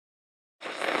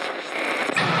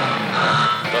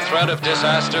threat of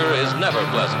disaster is never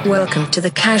pleasant. Welcome to the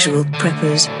Casual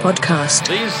Preppers Podcast.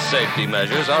 These safety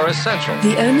measures are essential.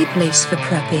 The only place for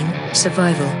prepping,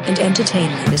 survival, and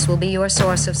entertainment. This will be your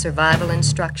source of survival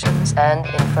instructions and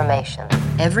information.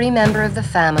 Every member of the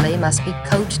family must be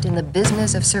coached in the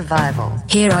business of survival.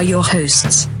 Here are your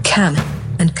hosts, Cam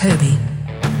and Kobe.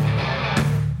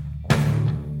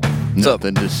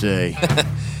 Nothing to say.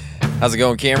 How's it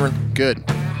going, Cameron? Good.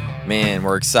 Man,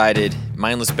 we're excited.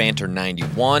 Mindless Banter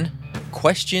 91.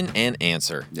 Question and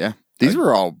answer. Yeah. These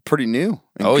were all pretty new.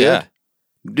 And Oh, good. yeah.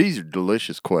 These are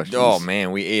delicious questions. Oh,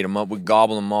 man, we ate them up. We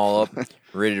gobbled them all up.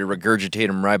 Ready to regurgitate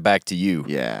them right back to you.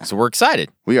 Yeah. So we're excited.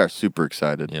 We are super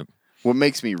excited. Yep. What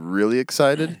makes me really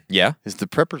excited Yeah? is the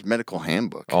Prepper's Medical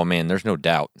Handbook. Oh, man, there's no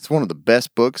doubt. It's one of the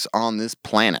best books on this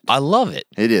planet. I love it.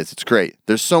 It is. It's great.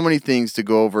 There's so many things to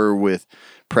go over with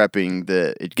prepping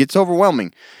that it gets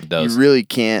overwhelming. It does. You really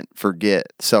can't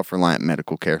forget self-reliant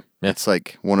medical care. Yeah. It's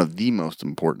like one of the most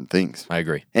important things. I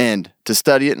agree. And to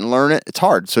study it and learn it, it's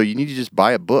hard. So you need to just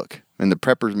buy a book. And the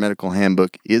Prepper's Medical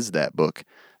Handbook is that book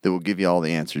that will give you all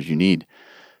the answers you need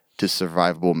to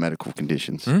survivable medical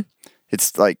conditions. Hmm?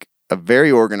 It's like a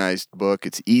very organized book.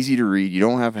 It's easy to read. You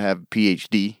don't have to have a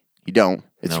PhD. You don't.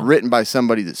 It's No. written by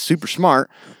somebody that's super smart.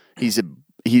 He's a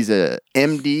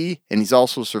MD and he's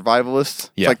also a survivalist.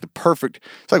 Yeah.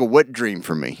 It's like a wet dream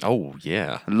for me. Oh,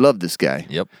 yeah. I love this guy.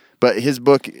 Yep. But his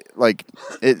book, like,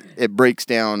 it breaks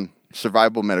down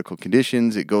survivable medical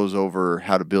conditions. It goes over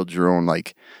how to build your own,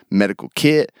 like, medical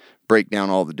kit, break down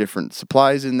all the different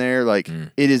supplies in there. Like,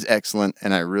 It is excellent,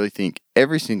 and I really think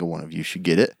every single one of you should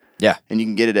get it. Yeah. And you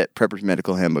can get it at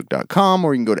preppersmedicalhandbook.com,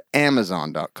 or you can go to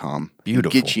amazon.com.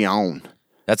 Beautiful. Get your own.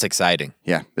 That's exciting.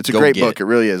 Yeah. It's a Go great get book. it. It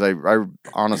really is. I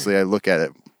honestly, I look at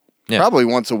it Yeah. probably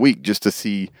once a week just to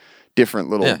see different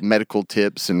little Yeah. medical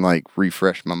tips and, like,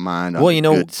 refresh my mind on Well, the you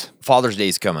know, goods. Father's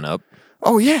Day's coming up.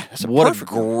 Oh, yeah. That's What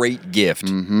perfect a great gift.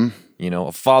 Mm-hmm. You know,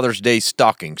 a Father's Day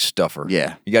stocking stuffer.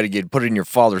 Yeah. You got to put it in your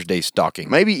Father's Day stocking.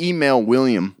 Maybe email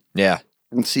William Yeah.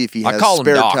 and see if he I has call him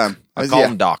spare Doc. time. I call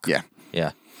him Doc. Yeah.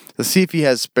 Yeah. Let's see if he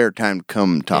has spare time to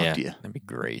come and talk Yeah. to you. That'd be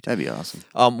great. That'd be awesome.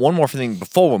 One more thing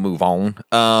before we move on.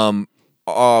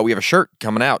 We have a shirt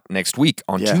coming out next week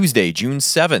on Yeah. Tuesday, June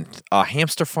 7th. A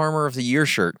Hamster Farmer of the Year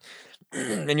shirt.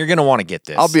 And you're going to want to get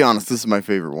this. I'll be honest, this is my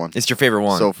favorite one. It's your favorite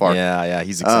one so far. Yeah.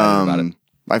 He's excited about it.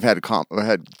 I've had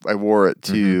I wore it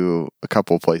to a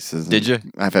couple of places. Did you?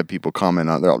 I've had people comment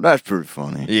on it. They're like, that's pretty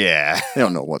funny. Yeah. They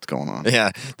don't know what's going on.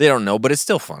 Yeah. They don't know, but it's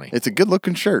still funny. It's a good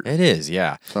looking shirt. It is,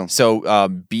 yeah. So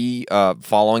be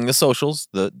following the socials,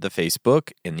 the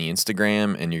Facebook and the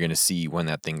Instagram, and you're going to see when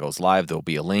that thing goes live. There'll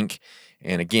be a link.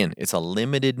 And again, it's a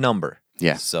limited number.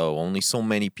 Yeah. So only so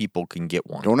many people can get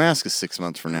one. Don't ask us 6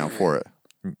 months from now for it.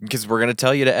 Because we're going to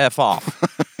tell you to F off.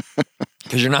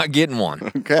 Because you're not getting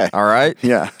one. Okay. All right?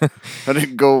 Yeah. I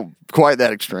didn't go quite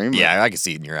that extreme. Yeah, I can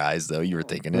see it in your eyes, though. You were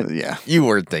thinking it. Yeah. You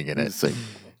were thinking it. It's like,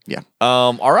 yeah.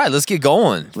 All right, let's get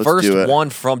going. Let's First do it. one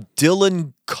from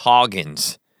Dylan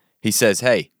Coggins. He says,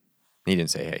 hey. He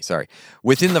didn't say hey, sorry.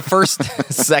 Within the first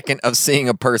second of seeing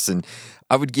a person,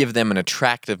 I would give them an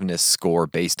attractiveness score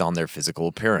based on their physical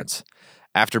appearance.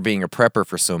 After being a prepper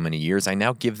for so many years, I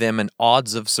now give them an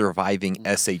odds of surviving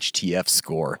SHTF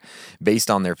score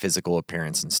based on their physical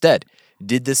appearance instead.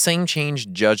 Did the same change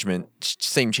in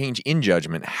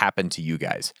judgment happen to you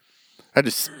guys? I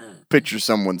just picture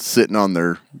someone sitting on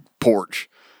their porch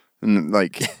and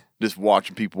like just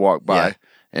watching people walk by. Yeah.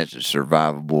 And it's a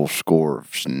survivable score of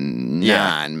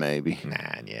 9, maybe.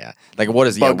 9, yeah. Like what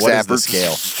is the Bug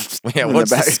scale? zappers. Yeah, In what's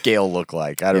the the back. scale look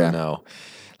like? I don't Yeah. know.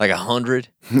 Like 100?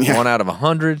 Yeah. 1 out of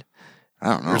 100?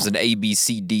 I don't know. There's an A, B,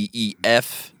 C, D, E,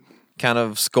 F kind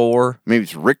of score. Maybe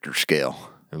it's Richter scale.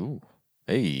 Ooh.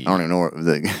 Hey. I don't even know what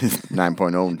the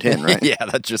 9.0 and 10, right? Yeah,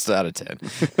 that's just out of 10.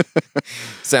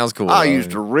 Sounds cool. I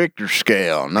used a Richter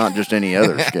scale, not just any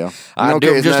other scale. I do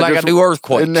isn't just that like I do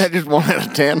earthquakes. Isn't that just 1 out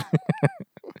of 10?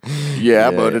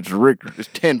 Yeah, but it's Richter. It's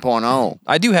 10.0.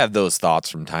 I do have those thoughts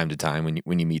from time to time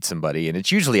when you meet somebody, and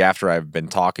it's usually after I've been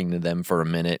talking to them for a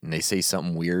minute and they say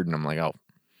something weird, and I'm like, oh,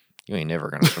 you ain't never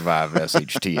going to survive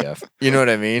SHTF. You know what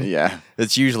I mean? Yeah.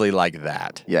 It's usually like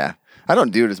that. Yeah. I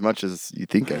don't do it as much as you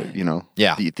think,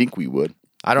 Yeah. Do you think we would?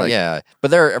 I don't, Like- yeah. But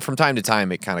there, from time to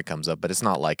time, it kind of comes up, but it's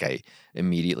not like I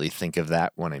immediately think of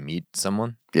that when I meet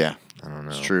someone. Yeah. I don't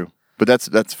know. It's true. But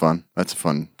that's fun. That's a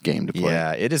fun game to play.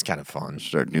 Yeah, it is kind of fun.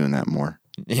 Start doing that more.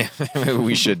 Yeah,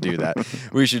 we should do that.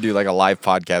 We should do like a live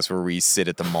podcast where we sit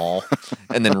at the mall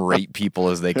and then rate people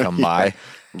as they come by.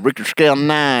 Richter scale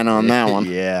 9 on that one.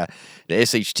 Yeah, the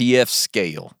SHTF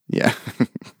scale. Yeah.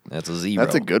 That's a 0.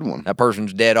 That's a good one. That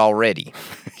person's dead already.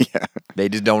 Yeah. They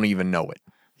just don't even know it.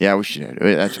 Yeah, we should do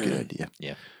it. That's a good idea.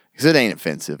 Yeah. Because it ain't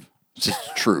offensive. It's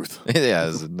just truth. Yeah,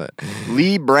 isn't it?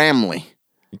 Lee Bramley.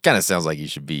 It kind of sounds like he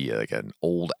should be like an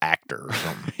old actor or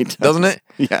something, It does. doesn't it?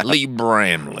 Yeah. Lee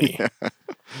Bramley,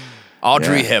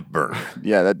 Audrey Yeah. Hepburn.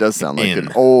 Yeah, that does sound like In.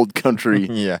 an old country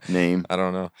Yeah. name. I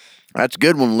don't know. That's a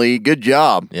good one, Lee. Good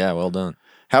job. Yeah, well done.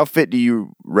 How fit do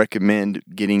you recommend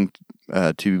getting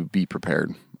to be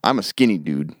prepared? I'm a skinny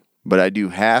dude, but I do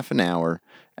half an out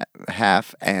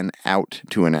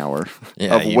to an hour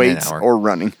Yeah, of you meant weights hour. or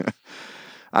running.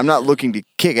 I'm not looking to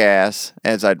kick ass,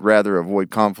 as I'd rather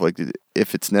avoid conflict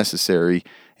if it's necessary,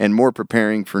 and more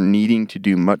preparing for needing to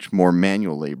do much more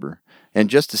manual labor, and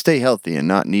just to stay healthy and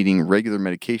not needing regular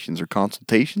medications or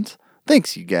consultations.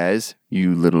 Thanks, you guys,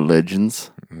 you little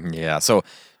legends. Yeah. So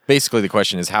basically, the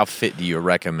question is, how fit do you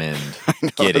recommend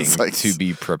getting it's like to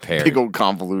be prepared? Big old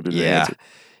convoluted Yeah. answer.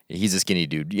 He's a skinny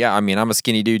dude. Yeah, I mean, I'm a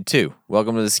skinny dude too.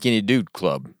 Welcome to the skinny dude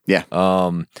club. Yeah.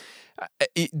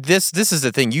 This is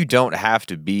the thing. You don't have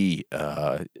to be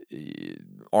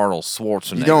Arnold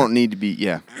Schwarzenegger. You don't need to be,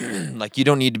 yeah. Like you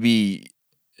don't need to be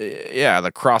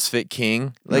the CrossFit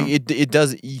king. Like No. it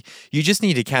does. You just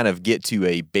need to kind of get to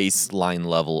a baseline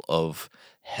level of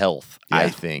health. I Yeah,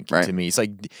 think right. to me, it's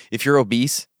like if you're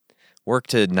obese, work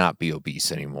to not be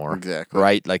obese anymore. Exactly.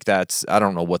 Right. Like that's. I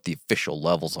don't know what the official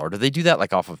levels are. Do they do that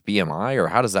like off of BMI or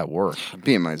how does that work?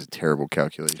 BMI is a terrible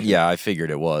calculation. Yeah, I figured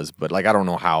it was, but like I don't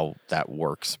know how that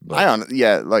works. But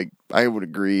I would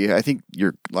agree. I think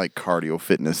your like cardio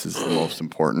fitness is the most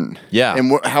important. Yeah.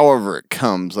 And however it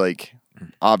comes, like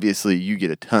obviously you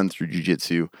get a ton through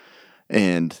jiu-jitsu,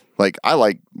 and like I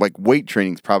like weight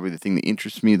training is probably the thing that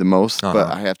interests me the most. But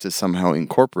I have to somehow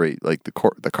incorporate like the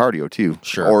cardio too.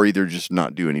 Sure. Or either just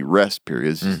not do any rest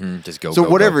periods. just go. So go,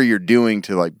 whatever go. you're doing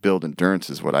to like build endurance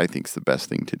is what I think is the best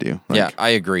thing to do. Like, Yeah, I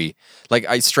agree. Like,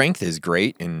 strength is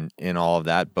great and all of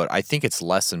that, but I think it's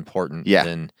less important Yeah.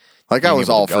 than Like I being was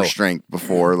able all to for go. strength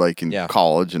before, like in Yeah.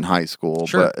 college and high school.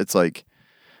 Sure. But it's like,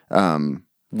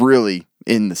 really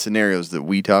in the scenarios that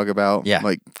we talk about, Yeah.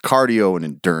 like cardio and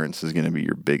endurance is going to be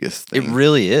your biggest It thing.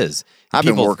 really is. I've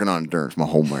been People- working on endurance my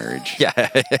whole marriage. Yeah,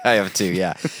 I have too.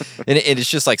 Yeah, and it's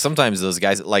just like sometimes those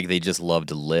guys like they just love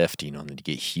to lift, and they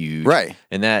get huge, Right.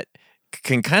 And that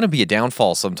can kind of be a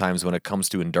downfall sometimes when it comes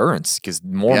to endurance because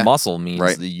more Yeah. muscle means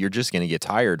Right. that you're just going to get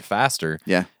tired faster.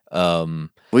 Yeah. Um,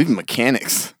 Well, even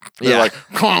mechanics. They're Yeah. like,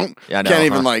 "Conk." Yeah, I know, Can't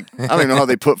even huh? like, I don't even know how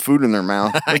they put food in their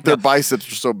mouth. Like their biceps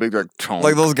are so big, they're like, "Conk."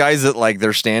 like those guys that like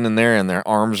they're standing there and their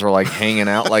arms are like hanging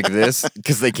out like this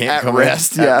because they can't at come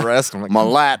rest. in, Yeah. at rest. I'm like, my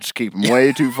lats keep them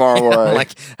way too far away. I'm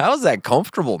like, how is that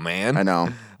comfortable, man? I know.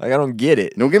 Like I don't get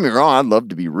it. Don't get me wrong, I'd love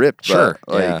to be ripped. Sure,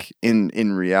 But like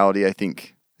in reality, I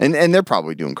think, and they're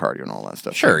probably doing cardio and all that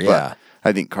stuff. Sure, but yeah.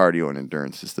 I think cardio and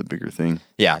endurance is the bigger thing.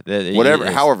 Yeah, Whatever,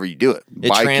 it- however you do it. it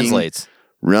Biking, translates.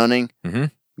 running,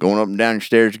 going up and down your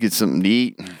stairs to get something to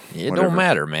eat. It whatever. don't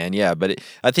matter, man. Yeah, but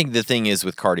I think the thing is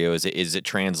with cardio is it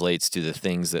translates to the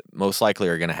things that most likely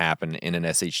are going to happen in an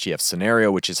SHTF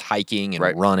scenario, which is hiking and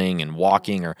Right. running and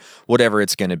walking or whatever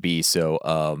it's going to be. So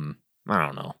I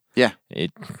don't know. Yeah.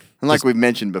 It And like we've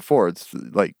mentioned before, it's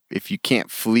like if you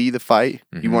can't flee the fight,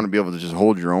 you want to be able to just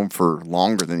hold your own for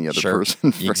longer than the other sure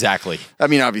person. exactly. I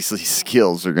mean, obviously,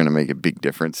 skills are going to make a big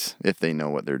difference if they know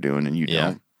what they're doing and you Yeah.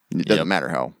 don't. It doesn't Yep. matter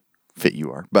how fit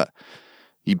you are, but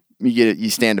you get it. You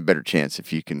stand a better chance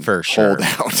if you can For sure. hold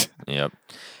out. Yep.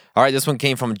 All right, this one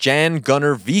came from Jan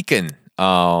Gunnar Viken.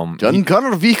 John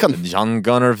Gunnar Viken. Jan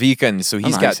Gunnar Viken. So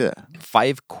he's know how got you say that.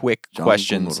 5 quick John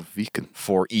questions Gunnar Viken.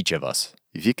 for each of us.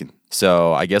 Viken.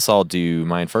 So I guess I'll do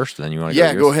mine first, and then you want to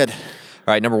Yeah, go go yours? ahead.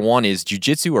 All right, number 1 is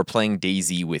jujitsu or playing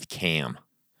DayZ with Cam.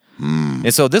 Hmm.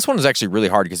 And so this one is actually really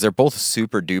hard because they're both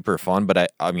super duper fun,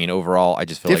 but I mean overall I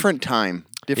just feel Different time.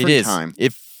 like Different it is. time.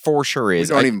 It for sure We is.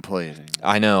 don't I, even play it anymore.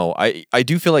 I know. I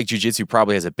do feel like jujitsu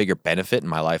probably has a bigger benefit in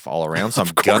my life all around, so I'm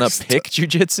gonna course. pick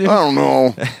jujitsu. I don't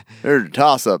know. There's a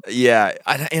toss up. Yeah,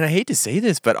 and I hate to say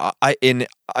this, but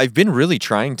I've been really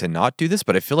trying to not do this,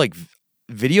 but I feel like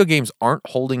video games aren't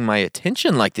holding my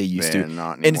attention like they used Man, to,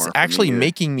 not and anymore it's for me actually either.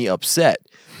 making me upset.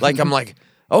 Like I'm like,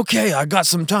 okay, I got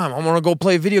some time. I'm gonna go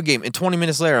play a video game, and 20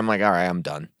 minutes later, I'm like, all right, I'm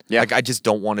done. Yeah. Like I just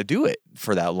don't want to do it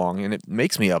for that long, and it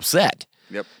makes me upset.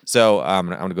 Yep. So I'm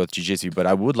gonna go with jiu-jitsu, but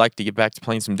I would like to get back to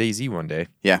playing some DayZ one day.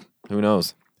 Yeah. Who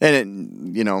knows? And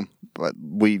it, but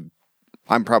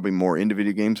I'm probably more into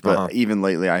video games, but Uh-huh. even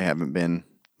lately I haven't been.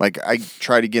 Like I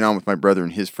try to get on with my brother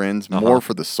and his friends Uh-huh. more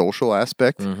for the social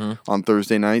aspect Mm-hmm. on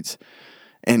Thursday nights.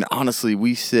 And honestly,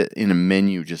 we sit in a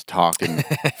menu just talking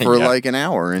for Yeah. like an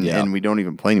hour and, Yeah. and we don't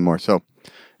even play anymore. So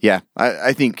yeah,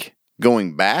 I think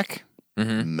going back,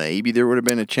 maybe there would have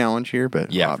been a challenge here.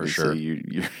 But Yeah, for sure.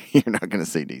 obviously you're not going to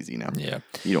say Daisy now. Yeah.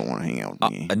 You don't want to hang out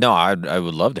with me. No, I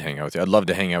would love to hang out with you. I'd love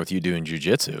to hang out with you doing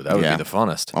jujitsu. That would Yeah. be the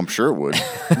funnest. I'm sure it would.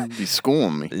 You'd be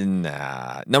schooling me.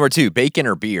 Nah. Number 2, bacon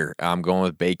or beer? I'm going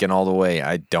with bacon all the way.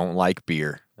 I don't like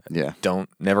beer. Yeah.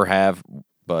 Never have,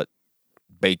 but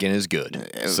bacon is good.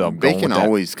 So I'm going Bacon with that.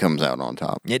 always comes out on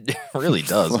top. It really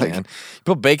does, Like- man.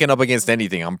 Put bacon up against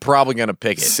anything, I'm probably going to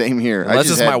pick it. Same here.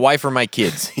 Unless it's my wife or my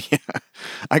kids.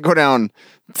 I go down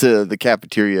to the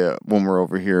cafeteria when we're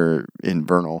over here in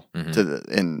Vernal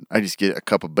and I just get a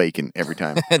cup of bacon every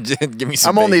time. Give me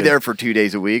some I'm only bacon. there for 2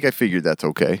 days a week. I figured that's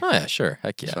okay. Oh, yeah, sure.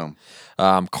 Heck yeah.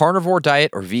 So Carnivore diet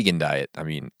or vegan diet? I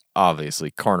mean,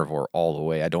 obviously carnivore all the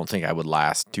way. I don't think I would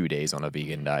last 2 days on a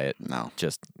vegan diet. No.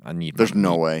 I need there's my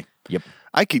no meat. way. Yep.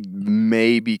 I could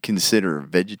maybe consider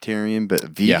vegetarian, but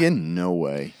vegan, no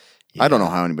way. I don't know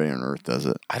how anybody on earth does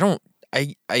it.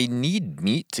 I need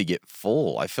meat to get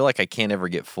full. I feel like I can't ever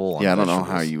get full on Yeah, I don't know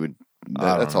vegetables. how you would. I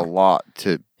don't That's know. a lot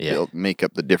to Yeah. make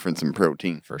up the difference in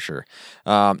protein. For sure.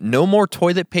 No more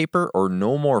toilet paper or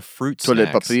no more fruit Toilet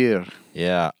snacks. papier.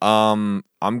 Yeah.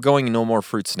 I'm going no more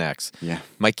fruit snacks. Yeah.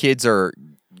 My kids are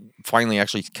finally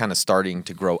actually kind of starting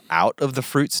to grow out of the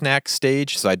fruit snack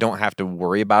stage, so I don't have to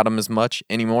worry about them as much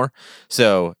anymore.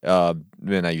 So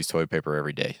then I use toilet paper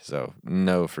every day, so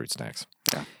no fruit snacks.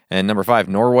 Yeah. And number 5,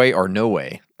 Norway or no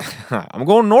way? I'm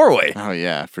going Norway. Oh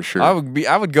yeah, for sure. I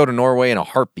would go to Norway in a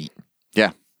heartbeat.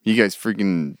 Yeah. You guys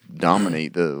freaking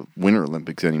dominate the Winter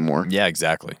Olympics anymore. Yeah,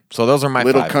 exactly. So those are my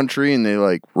Little 5. country, and they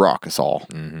like rock us all.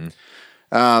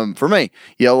 For me,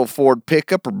 yellow Ford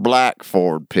pickup or black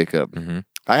Ford pickup.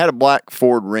 I had a black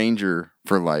Ford Ranger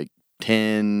for like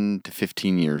 10 to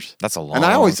 15 years. That's a long And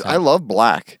I time. love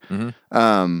black.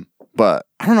 But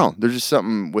I don't know. There's just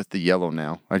something with the yellow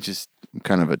now. I'm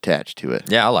kind of attached to it.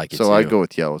 Yeah, I like it So too. I go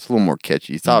with yellow. It's a little more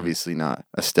catchy. It's obviously not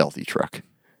a stealthy truck.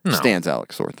 Stands out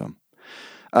like sore thumb.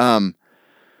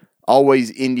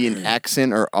 Always Indian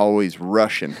accent or always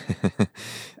Russian.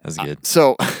 That's good.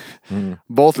 So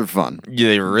both are fun. Yeah,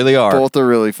 they really are. Both are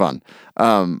really fun.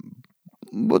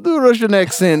 But the Russian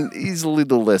accent is a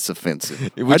little less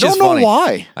offensive. I Which don't is know funny.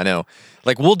 why. I know.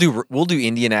 Like we'll do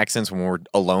Indian accents when we're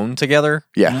alone together.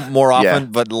 Yeah. More often, Yeah.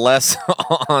 but less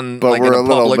on. But like we're in a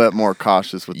little public. bit more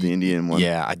cautious with the Indian one.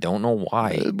 Yeah, I don't know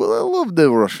why. But I love the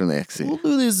Russian accent. We'll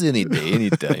do this any day,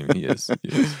 anytime. Yes,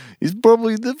 yes. It's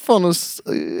probably the funnest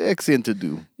accent to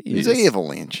do. It's Yes.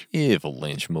 avalanche.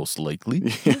 Avalanche, most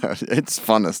likely. Yeah, it's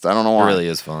funnest. I don't know It why. really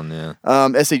is fun. Yeah.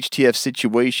 SHTF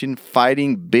situation,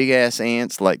 fighting big ass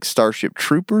ants like Starship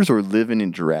Troopers or living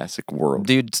in Jurassic World.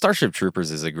 Dude, Starship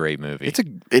Troopers is a great movie.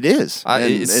 It is. And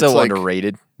it's so like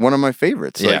underrated. one of my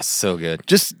favorites. Like, Yes, so good.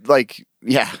 just like,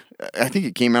 yeah, I think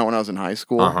it came out when I was in high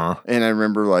school. And I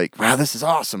remember like, wow, this is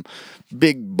awesome.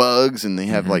 Big bugs and they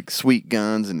have like sweet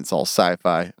guns and it's all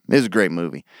sci-fi. It was a great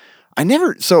movie.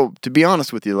 So to be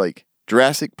honest with you, like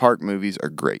Jurassic Park movies are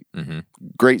great.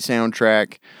 Great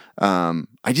soundtrack.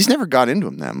 I just never got into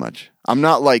them that much. I'm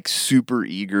not like super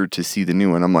eager to see the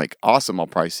new one. I'm like, awesome, I'll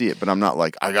probably see it, but I'm not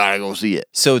like, I gotta go see it.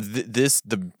 So this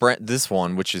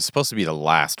one, which is supposed to be the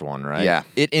last one, right? Yeah.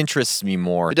 It interests me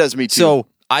more. It does me too. So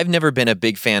I've never been a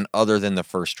big fan other than the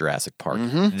first Jurassic Park.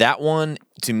 That one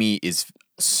to me is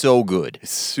so good.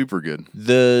 It's super good.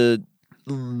 The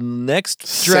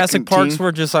next Jurassic Parks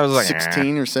were just I was like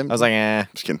 16 or 17. I was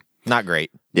like, Just kidding. not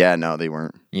great, Yeah, no, they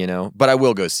weren't. you know. But I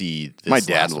will go see. This My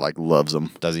dad last one. like loves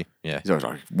them. Does he? Yeah. He's always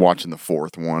like watching the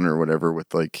fourth one or whatever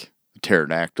with like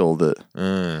pterodactyl.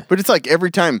 But it's like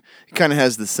every time it kind of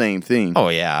has the same thing. Oh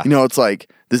yeah. You know, it's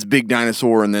like this big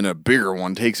dinosaur and then a bigger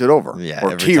one takes it over. Yeah,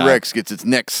 Or every T-Rex gets its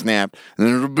neck snapped and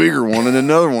then there's a bigger one and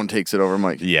another one takes it over. I'm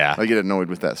like, Yeah. I get annoyed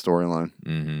with that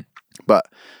storyline. But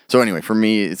so anyway, for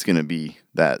me, it's going to be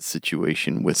that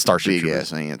situation with Starship big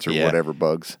Troopers. ass ants or Yeah. whatever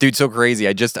bugs. Dude, so crazy.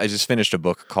 I just finished a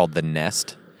book called The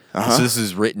Nest. Uh-huh. So this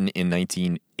is written in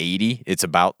 1980. It's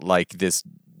about like this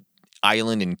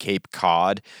island in Cape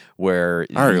Cod where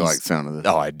I already these- like the sound of this.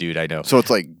 Oh, dude, I know. So it's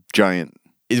like giant.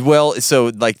 Well,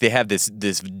 so like they have this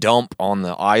dump on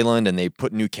the island and they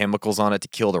put new chemicals on it to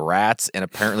kill the rats and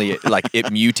apparently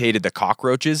it mutated the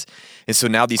cockroaches. And so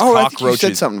now these Oh, I think cockroaches you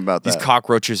said something about These that.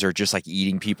 cockroaches are just like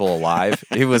eating people alive.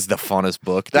 It was the funnest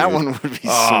book. That dude. one would be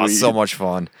Oh, sweet. so much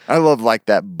fun. I love like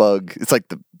that bug. It's like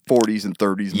the 40s and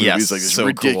 30s movies, Yes, like this so cool.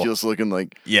 ridiculous looking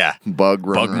like Yeah. bug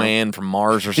running around. Bugman from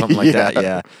Mars or something like Yeah. that.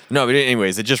 Yeah. No, but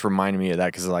anyways, it just reminded me of that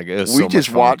because like it was We so much just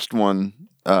fun. watched one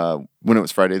when it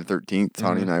was Friday the 13th.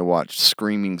 Tony and I watched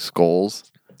Screaming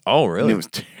Skulls. Oh, And really? it was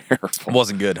terrible. It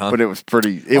wasn't good, huh? But it was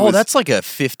pretty. That's like a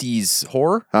 50s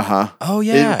horror. Uh huh. Oh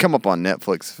yeah. It come up on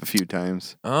Netflix a few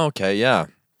times. Oh, okay, yeah.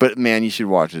 But man, you should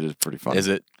watch it. It's pretty funny. Is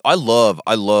it? I love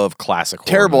classic horror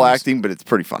Terrible movies. acting, but it's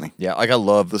pretty funny. Yeah, like I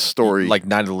love The story. like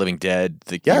Night of the Living Dead.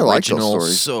 The Yeah, I like those original,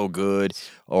 stories. so good.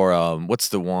 Or what's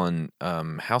the one?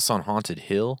 House on Haunted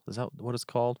Hill. Is that what it's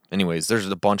called? Anyways, there's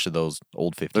a bunch of those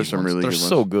old 50s. There's some ones. really They're good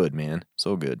so ones. good, man.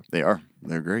 So good. They are.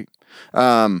 They're great.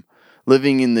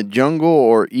 Living in the jungle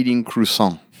or eating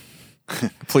croissant?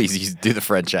 Please do the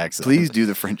French accent. Please do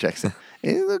the French accent.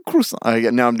 The croissant.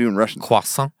 Now I'm doing Russian.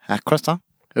 Croissant. Croissant.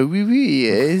 Oui, oui.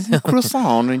 Is a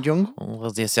croissant in the jungle?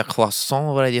 Well, there's a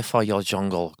croissant ready for your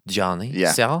jungle, Johnny.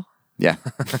 Yeah. Sarah? Yeah.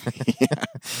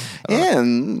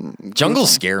 And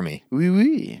Jungles scare me. Oui,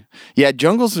 oui. Yeah,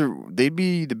 jungles they'd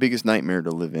be the biggest nightmare to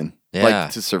live in. Yeah.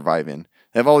 Like to survive in.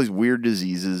 They have all these weird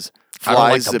diseases. I don't like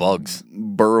Flies the that bugs.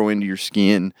 burrow into your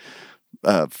skin.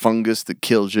 Fungus that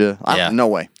kills you. Yeah. No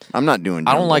way. I'm not doing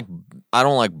I jungle.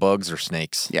 don't like bugs or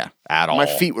snakes. Yeah. At all. My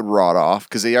feet would rot off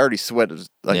because they already sweat as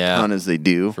a Yeah, ton as they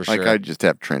do. for Like sure. I just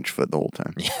have trench foot the whole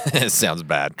time. It sounds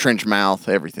bad. Trench mouth,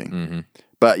 everything. Mm-hmm.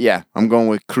 But yeah, I'm going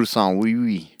with croissant. Oui,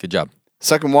 oui. Good job.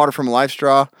 Sucking water from a life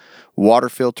straw, water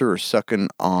filter, or sucking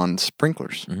on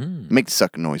sprinklers. Mm-hmm. Make the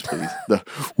sucking noise, please. The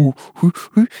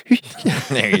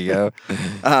There you go.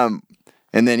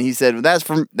 And then he said,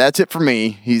 "That's it for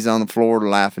me." He's on the floor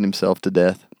laughing himself to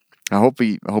death. I hope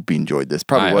he enjoyed this.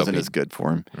 Probably I hope wasn't he- as good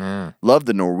for him. Mm. Love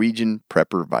the Norwegian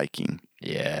prepper Viking.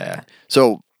 Yeah.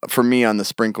 So for me on the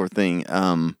sprinkler thing,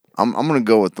 I'm gonna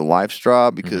go with the life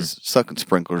straw because sucking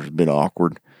sprinklers is a bit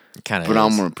awkward. Kind of. But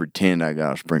I'm gonna pretend I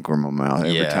got a sprinkler in my mouth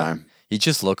every time. You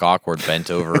just look awkward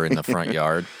bent over in the front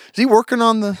yard. Is he working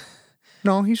on the?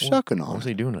 No, he's sucking on What's it.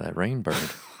 he doing to that rain bird?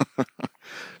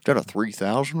 Is that a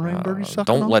 3,000 rainbird he's sucking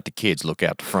Don't on? let the kids look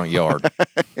out the front yard.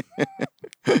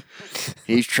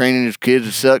 He's training his kids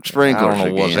to suck I sprinklers don't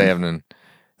know what's again. happening.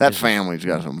 That family's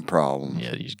got some problems.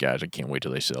 Yeah, these guys, I can't wait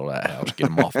till they sell that house. Get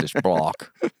them off this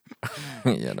block.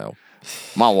 You know.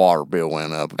 My water bill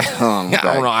went up a ton. I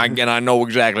don't know. I know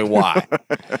exactly why.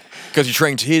 Because he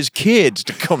trains his kids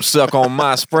to come suck on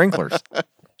my sprinklers.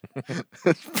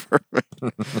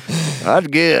 That's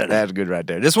good. That's good right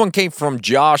there. This one came from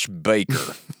Josh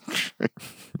Baker.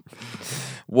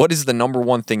 What is the number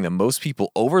one thing that most people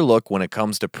overlook when it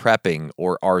comes to prepping,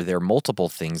 or are there multiple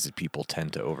things that people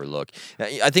tend to overlook?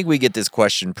 I think we get this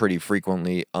question pretty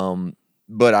frequently,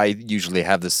 but I usually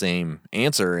have the same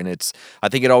answer, and I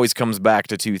think it always comes back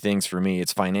to two things for me.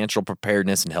 It's financial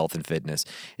preparedness and health and fitness.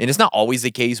 And it's not always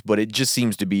the case, but it just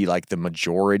seems to be like the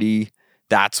majority.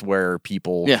 That's where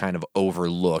people kind of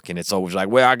overlook, and it's always like,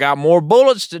 well, I got more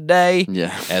bullets today.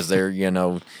 Yeah. As they're,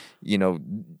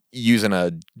 using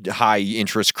a high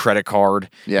interest credit card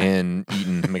and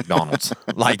eating McDonald's.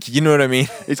 Like, you know what I mean?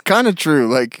 It's kind of true.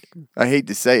 Like, I hate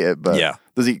to say it, but Yeah.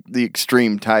 the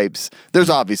extreme types, there's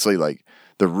obviously like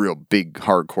the real big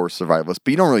hardcore survivalists,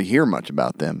 but you don't really hear much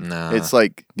about them. Nah. It's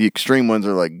like the extreme ones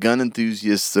are like gun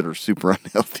enthusiasts that are super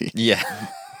unhealthy. Yeah.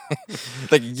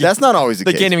 Like, That's not always the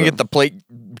they case. can't even though. get the plate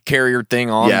carrier thing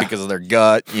on Yeah. because of their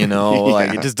gut, Like,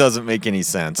 Yeah. it just doesn't make any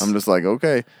sense. I'm just like,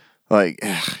 okay. Like,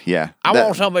 yeah. I That-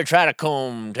 want somebody to try to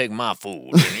come take my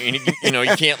food. And,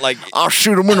 you can't, like, I'll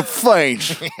shoot him in the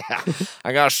face.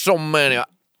 I got so many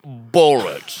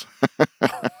bullets.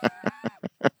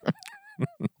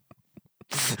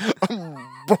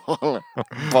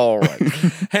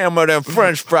 Bullets. Hammer them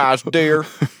French fries, dear.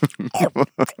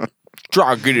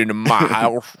 Try to get into my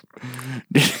house.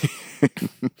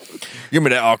 Give me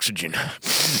that oxygen.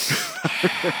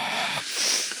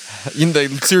 They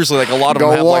seriously, like, a lot of them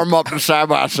Go have, warm like, up the side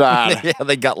by side. yeah,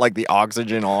 they got like the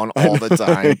oxygen on all the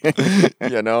time.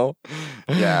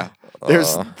 Yeah.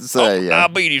 There's yeah.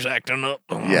 Diabetes acting up.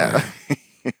 Yeah.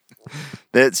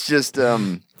 That's just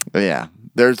yeah.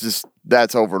 There's just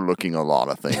that's overlooking a lot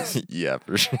of things. Yeah,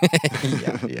 for sure.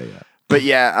 yeah. But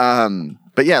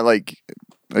yeah, like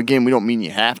again, we don't mean you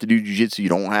have to do jiu-jitsu. You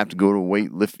don't have to go to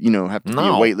have to be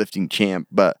a weightlifting champ,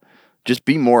 but just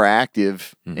be more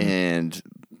active and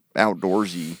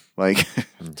outdoorsy. Like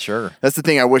Sure. that's the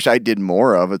thing I wish I did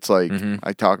more of. It's like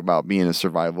I talk about being a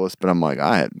survivalist, but I'm like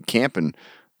camping.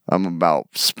 I'm about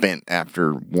spent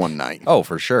after one night. Oh,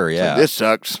 for sure. Yeah. This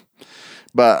sucks.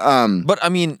 But But I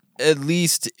mean, at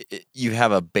least you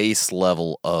have a base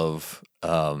level of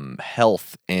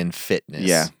health and fitness.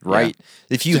 Yeah, Right.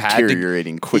 yeah. If you had to,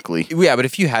 deteriorating quickly. yeah, but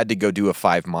if you had to go do a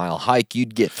 5-mile hike,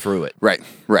 you'd get through it. Right.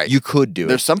 You could do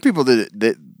There's it. some people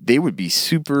that they would be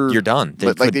super. You're done. They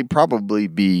But like could- they'd probably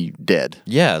be dead.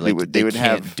 Yeah, like they would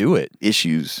can't have do it.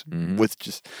 issues with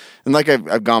just and like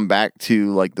I've gone back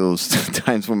to like those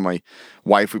times when my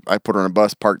wife I put her on a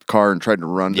bus, parked the car, and tried to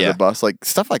run to Yeah. the bus. Like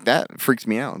stuff like that freaks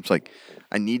me out. It's like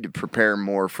I need to prepare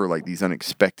more for like these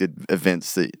unexpected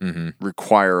events that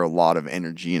require a lot of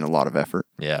energy and a lot of effort.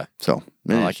 Yeah. So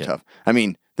I it's like it. tough. I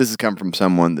mean, this has come from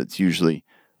someone that's usually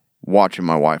watching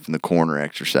my wife in the corner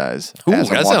exercise Ooh, as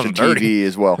I'm that watching sounds TV dirty.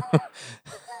 as well.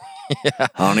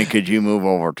 Honey, could you move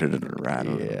over to the right?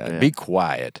 Yeah. Be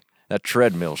quiet. That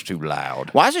treadmill's too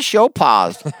loud. Why is the show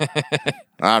paused?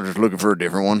 I'm just looking for a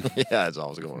different one. Yeah, that's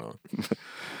all that's going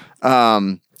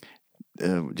on.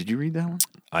 Did you read that one?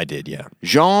 I did, yeah.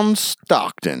 John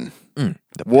Stockton. The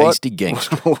What- pasty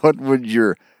gangster. What would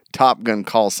your Top Gun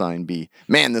call sign be?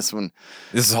 Man, this one.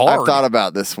 This is hard. I've thought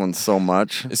about this one so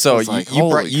much. So It's like, you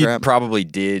holy crap. probably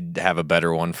did have a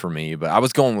better one for me, but I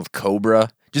was going with Cobra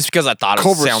just because I thought it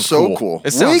Cobra's sounds so cool. It Way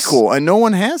sounds cool. And no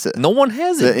one has it. No one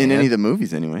has it In man. any of the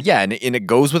movies, anyway. Yeah, and it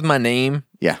goes with my name.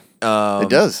 Yeah. It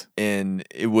does. And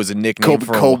it was a nickname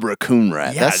for Cobra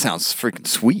Coonrat. Yeah. That sounds freaking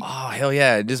sweet. Oh hell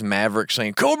yeah! It is Maverick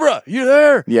saying, "Cobra, you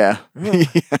there?" Yeah.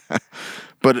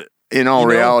 But in all You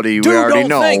know, reality, we dude, already don't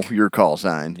know think. your call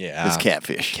sign Yeah. is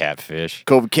catfish. Catfish.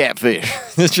 Cobra Catfish.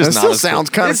 It's just That not still as sounds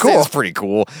cool. kinda It cool. It's pretty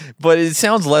cool, but it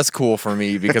sounds less cool for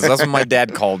me because that's what my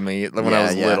dad called me when I Yeah,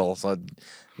 was yeah. little. So I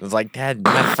was like, Dad,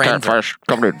 my friends.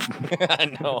 Come in.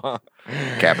 I know. Huh?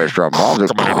 Catfish from mom.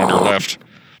 Coming in on your left.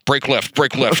 Break left,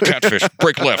 catfish,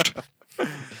 break left.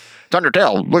 It's on your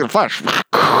tail. Look at the flash.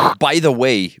 By the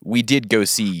way, we did go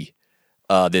see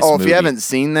this Oh, movie. if you haven't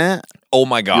seen that, oh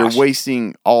my gosh, you're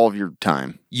wasting all of your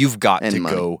time. you've got and to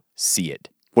money. go see it.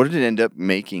 What did it end up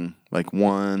making? Like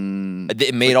one.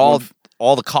 It made like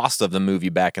all the cost of the movie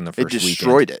back in the It first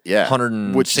destroyed weekend. it. Yeah,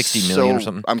 160 million or so-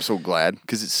 something. I'm so glad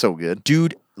because it's so good.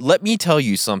 Dude, let me tell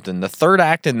you something. The third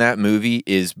act in that movie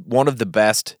is one of the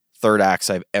best third acts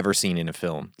I've ever seen in a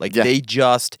film. Like Yeah.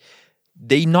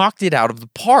 they knocked it out of the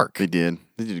park. They did.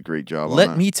 They did a great job. on Let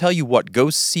that. me tell you what,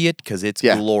 go see it because it's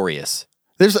Yeah. glorious.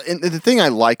 And the thing I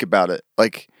like about it,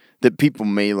 like that people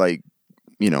may like,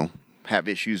 have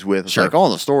issues with, it's Sure. like, oh,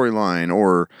 the storyline,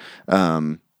 or,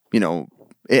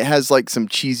 it has like some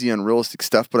cheesy, unrealistic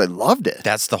stuff, but I loved it.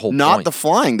 That's the whole Not point. the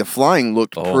flying. The flying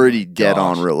looked Oh pretty my dead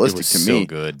gosh. on realistic It was to so me.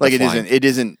 good. Like The flying.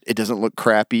 it doesn't look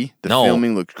crappy. The No.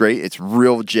 filming looks great. It's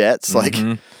real jets. Like,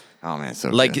 oh man, it's so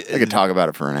Like, good. I could talk about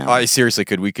it for an hour. I seriously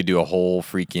we could do a whole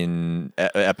freaking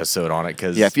episode on it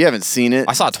because Yeah, if you haven't seen it,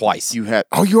 I saw it twice. You had.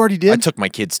 Oh, you already did. I took my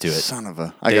kids to it. Son of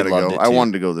a. I They gotta loved go. it I too.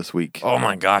 wanted to go this week. Oh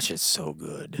my gosh, it's so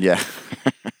good. Yeah.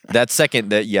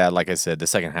 Like I said, the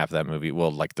second half of that movie, well,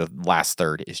 like the last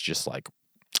third is just like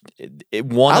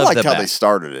one I of liked the how best. they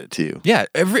started it too. Yeah,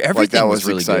 everything Like that was, was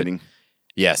really exciting. good.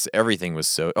 Yes, everything was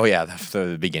so. Oh yeah,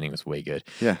 the beginning was way good.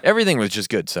 Yeah. everything was just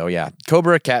good. So yeah,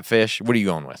 Cobra, Catfish. What are you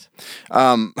going with?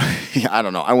 Yeah, I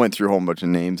don't know. I went through a whole bunch of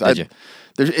names. Did you?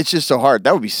 It's just so hard.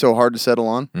 That would be so hard to settle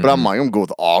on. But I'm like, I'm gonna go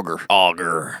with Auger.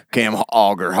 Auger. Cam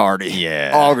Auger Hardy.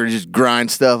 Yeah. Auger just grind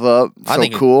stuff up. I So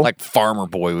think cool. like Farmer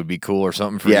Boy would be cool or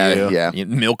something for Yeah, you. yeah.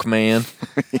 Milkman.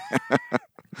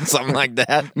 Something like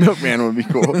that. Milkman would be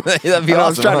cool. That'd be I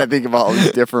was awesome, trying huh? to think of all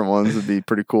these different ones. It'd be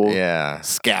pretty cool. Yeah.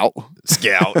 Scout.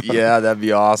 Scout. Yeah, that'd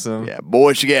be awesome. Yeah.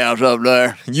 Boy Scouts up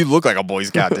there. You look like a Boy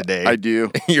Scout today. I do.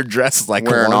 You're dressed like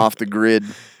Wearing one. off the grid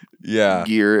Yeah.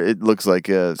 gear. It looks like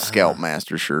a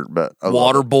Scoutmaster shirt, but I love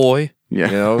Water it. boy. Yeah.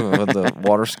 You know, with the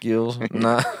water skills,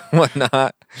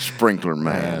 whatnot. Sprinkler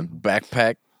man.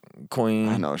 Backpack queen.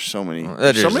 I know there's so many.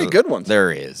 That So is many a- good ones.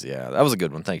 There is, yeah. That was a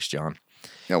good one. Thanks, John.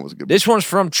 That was a good. This one's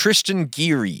from Tristan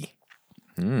Geary.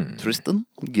 Tristan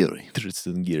Geary.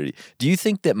 Tristan Geary. Do you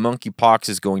think that monkeypox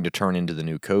is going to turn into the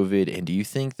new COVID? And do you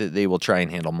think that they will try and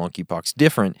handle monkeypox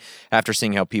different after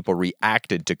seeing how people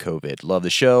reacted to COVID? Love the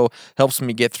show. Helps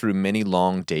me get through many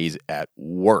long days at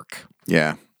work.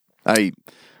 Yeah,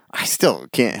 I still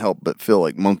can't help but feel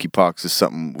like monkeypox is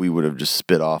something we would have just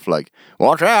spit off. Like,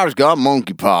 watch out, it's got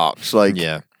monkeypox. Like,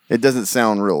 Yeah. it doesn't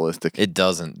sound realistic. It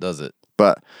doesn't, does it?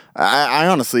 But I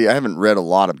honestly, I haven't read a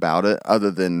lot about it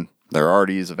other than there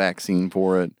already is a vaccine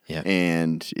for it. Yeah.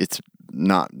 And it's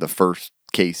not the first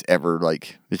case ever.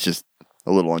 Like, it's just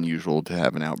a little unusual to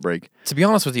have an outbreak. To be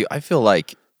honest with you, I feel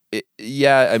like,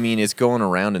 I mean, it's going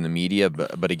around in the media,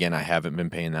 but again, I haven't been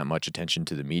paying that much attention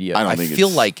to the media. I don't think feel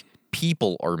it's- like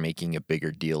people are making a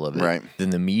bigger deal of it Right. than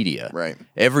the media. Right.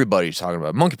 Everybody's talking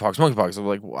about monkeypox. I'm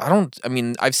like, well,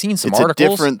 I've seen some It's articles. a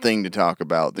different thing to talk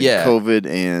about than Yeah. COVID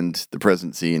and the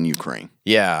presidency in Ukraine.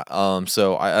 Yeah.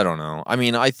 So I don't know. I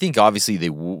mean, I think obviously they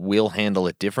will handle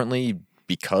it differently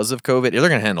because of COVID. They're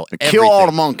going to handle everything. Kill all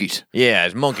the monkeys. Yeah,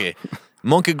 it's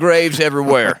monkey graves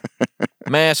everywhere.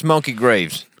 Mass monkey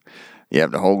graves. You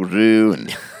have the whole zoo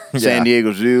and Yeah. San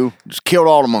Diego Zoo. Just killed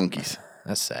all the monkeys.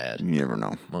 That's sad. You never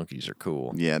know. Monkeys are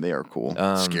cool. Yeah, they are cool.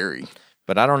 Scary.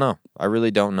 But I don't know. I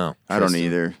really don't know. I don't Tristan.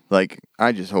 either. Like,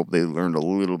 I just hope they learned a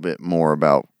little bit more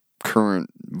about current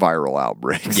viral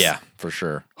outbreaks. Yeah, for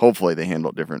sure. Hopefully they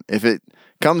handle it different. If it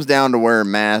comes down to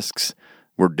wearing masks,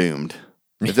 we're doomed.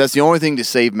 If that's the only thing to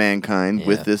save mankind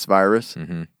with this virus,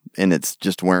 and it's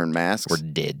just wearing masks, We're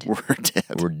dead. we're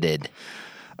dead. We're dead.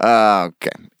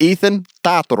 Okay. Ethan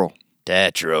Tatro.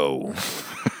 Tetro.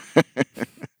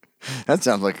 That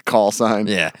sounds like a call sign.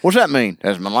 Yeah. What's that mean?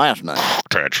 That's my last name.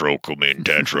 Tatro, come in,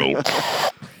 Tatro.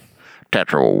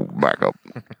 Tatro, back up.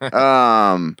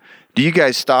 Do you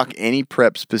guys stock any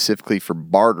prep specifically for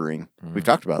bartering? We've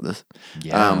talked about this.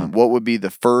 Yeah. What would be the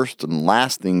first and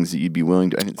last things that you'd be willing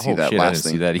to? I didn't see that shit, last I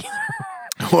thing. didn't see that either.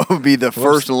 What would be the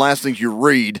first and last things you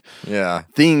read? Yeah.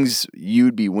 Things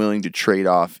you'd be willing to trade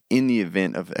off in the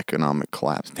event of economic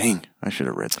collapse. Dang, I should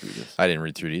have read through this. I didn't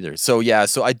read through it either. So yeah,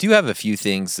 so I do have a few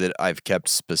things that I've kept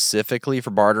specifically for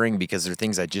bartering because they're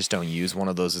things I just don't use. One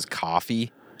of those is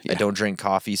coffee. I don't drink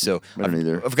coffee, so I don't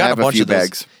either. I've got I have a bunch few of those,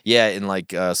 bags. yeah, in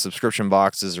like subscription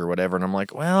boxes or whatever, and I'm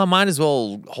like, well, I might as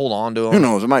well hold on to them. Who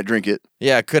knows? I might drink it.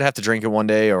 Yeah, I could have to drink it one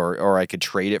day, or I could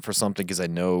trade it for something because I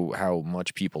know how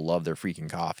much people love their freaking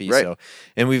coffee. Right. So,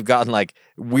 and we've gotten like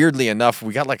weirdly enough,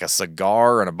 we got like a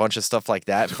cigar and a bunch of stuff like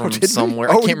that from did we? somewhere.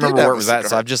 Oh, I we can't did remember have where a it was at. So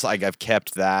cigar. I've just like I've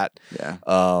kept that. Yeah.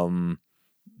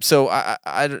 So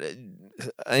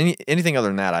anything other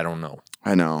than that, I don't know.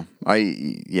 I know.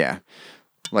 Yeah.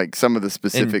 Like some of the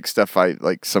specific stuff,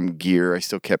 like some gear, I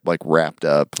still kept like wrapped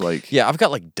up. Like Yeah, I've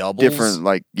got like doubles different,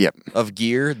 like, yep. of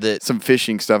gear that, Some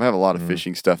fishing stuff. I have a lot of Mm-hmm.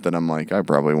 fishing stuff that I'm like, I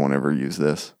probably won't ever use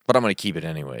this. but I'm gonna keep it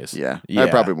anyways. Yeah. I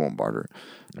probably won't barter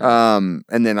it. And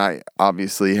then I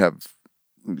obviously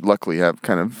luckily have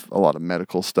kind of a lot of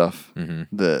medical stuff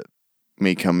that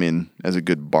may come in as a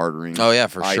good bartering. Oh, yeah,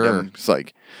 for item. sure. It's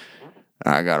like,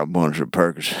 I got a bunch of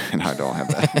Percocet and I don't have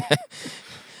that.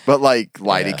 But like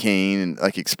lidocaine and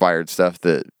like expired stuff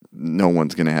that no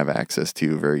one's going to have access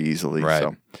to very easily. Right.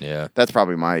 So Yeah. that's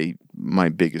probably my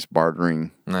biggest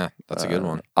bartering Nah, that's a good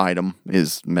one. item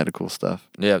is medical stuff.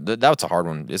 Yeah, that's a hard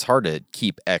one. It's hard to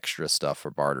keep extra stuff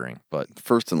for bartering, but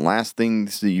First and last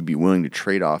things that you'd be willing to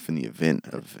trade off in the event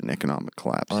of an economic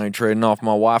collapse. I ain't trading off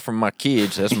my wife and my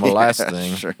kids. That's my last Yeah,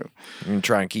 thing. true. I'm gonna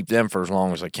try and keep them for as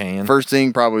long as I can. First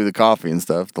thing, probably the coffee and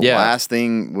stuff. The Yeah. last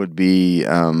thing would be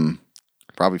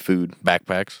probably food.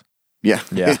 Backpacks. Yeah,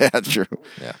 Yeah. that's true.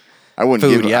 Yeah. I wouldn't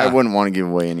Food, yeah. I wouldn't want to give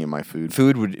away any of my food,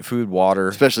 Food, water,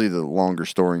 especially the longer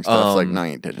storing stuff. It's like, no, I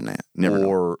ain't touching that. Never. know.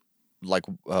 or like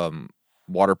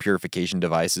water purification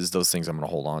devices. Those things I'm gonna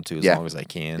hold on to as Yeah. long as I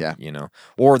can. Yeah. You know,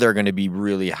 or they're gonna be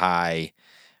really high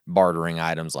bartering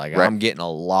items. Like Right. I'm getting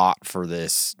a lot for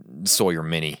this Sawyer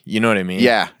Mini. You know what I mean?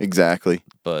 Yeah, exactly.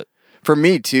 But For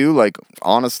me too, like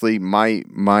honestly,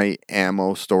 my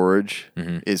ammo storage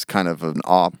is kind of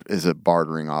is a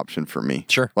bartering option for me.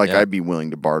 Sure, Like yeah. I'd be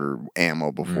willing to barter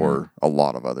ammo before a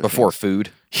lot of other before things. food,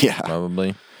 Yeah.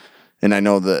 probably. And I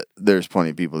know that there's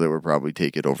plenty of people that would probably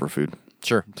take it over food.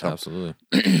 Sure, absolutely.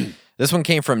 This one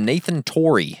came from Nathan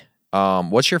Torrey.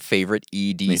 What's your favorite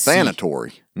EDC?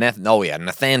 Sanatory. Nathan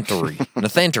Torrey.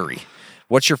 Nathan Torrey.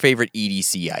 What's your favorite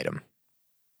EDC item?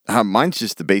 Mine's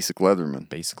just the basic Leatherman.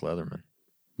 Basic Leatherman.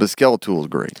 The Skeletal is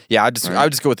great. Yeah, I would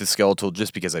just go with the skeletal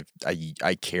just because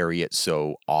I carry it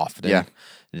so often. Yeah.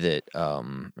 That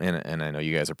and I know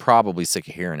you guys are probably sick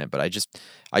of hearing it, but I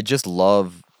just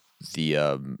love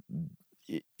the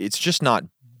it's just not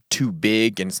too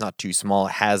big and it's not too small.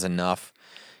 It has enough,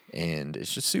 and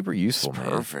it's just super useful, man.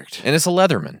 perfect. And it's a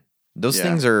Leatherman. Those Yeah.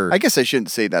 things are. I guess I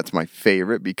shouldn't say that's my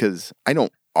favorite because I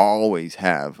don't always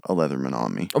have a Leatherman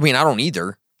on me. I mean, I don't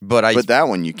either, but But that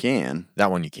one you can. that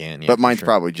one you can. Yeah, But for mine's sure.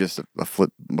 probably just a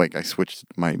flip. Like I switch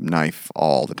my knife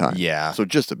all the time. Yeah. So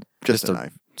just a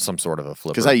knife some sort of a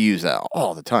flipper. because I use that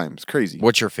all the time. It's crazy.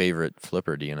 What's your favorite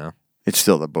flipper? Do you know? It's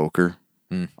still the Boker.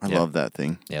 I yeah. love that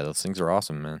thing. Yeah, those things are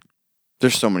awesome, man.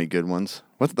 There's so many good ones.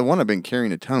 What the one I've been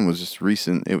carrying a ton was just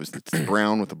recent. It's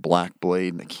brown with a black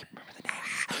blade. And I can't remember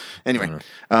the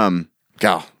name.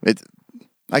 Anyway,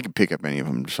 I could pick up any of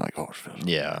them. Just like, oh, it feels.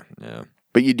 Yeah.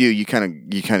 But you kind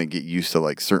of get used to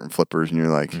like certain flippers, and you're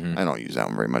like, I don't use that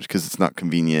one very much because it's not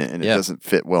convenient and it Yeah. doesn't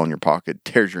fit well in your pocket.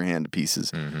 Tears your hand to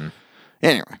pieces.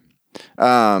 Anyway,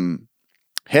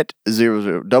 Het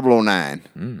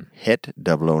 009. Het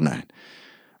 009.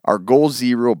 Are Goal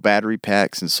Zero battery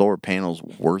packs and solar panels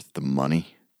worth the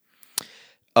money?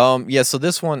 Yeah. So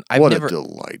this one, I've What never. a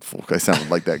delightful! I sounded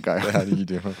like that guy. How do you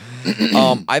do?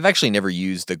 I've actually never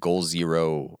used the Goal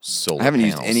Zero solar. I haven't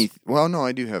used panels. any. Well, no,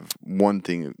 I do have one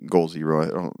thing, Goal Zero. I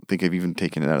don't think I've even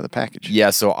taken it out of the package. Yeah,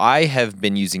 so I have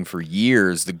been using for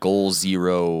years the Goal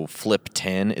Zero Flip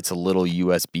 10. It's a little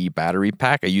USB battery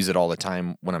pack. I use it all the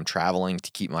time when I'm traveling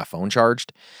to keep my phone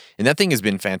charged. And that thing has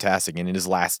been fantastic, and it has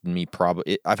lasted me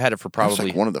I've had it for That's probably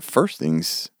like one of the first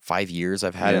things. 5 years.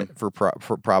 I've had it for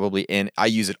probably, and I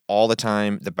use it all the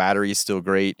time. The battery is still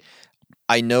great.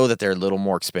 I know that they're a little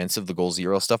more expensive, the Goal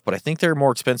Zero stuff, but I think they're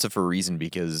more expensive for a reason,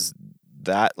 because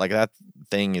that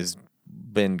thing has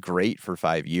been great for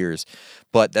 5 years.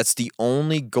 But that's the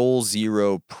only Goal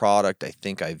Zero product I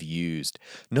think I've used.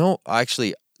 No,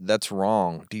 actually, that's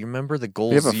wrong. Do you remember the Goal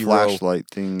Zero? You have a flashlight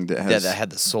thing that has... that had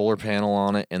the solar panel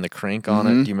on it and the crank on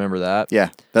it. Do you remember that? Yeah,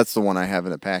 that's the one I have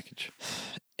in a package.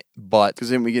 But Because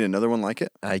then we get another one like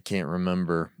it. I can't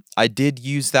remember. I did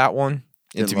use that one, and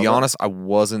Didn't to be love it? honest, I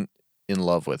wasn't in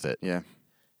love with it. Yeah.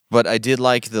 But I did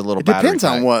like the little It battery depends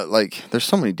on pack. what, like, there's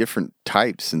so many different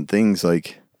types and things.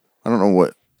 Like, I don't know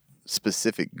what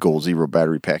specific Goal Zero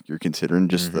battery pack you're considering,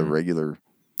 just the regular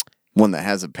one that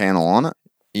has a panel on it.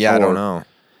 Yeah, I don't or- know.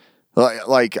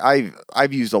 Like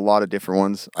I've used a lot of different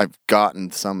ones. I've gotten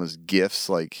some as gifts,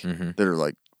 like that are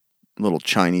like little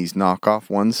Chinese knockoff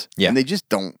ones. Yeah. And they just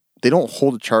don't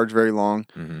hold a charge very long.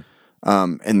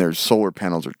 And their solar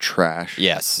panels are trash.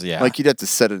 Yes, yeah. Like you'd have to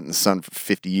set it in the sun for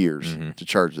 50 years to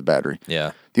charge the battery.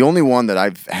 Yeah. The only one that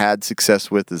I've had success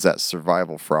with is that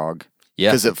Survival Frog.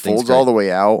 Yeah, Because that it thing's folds all great. the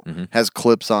way out, has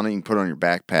clips on it, you can put it on your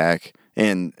backpack,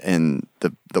 and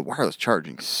the wireless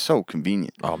charging is so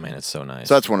convenient. Oh man, it's so nice.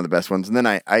 So that's one of the best ones. And then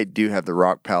I do have the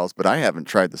Rock Pals, but I haven't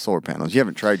tried the solar panels. You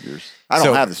haven't tried yours. I don't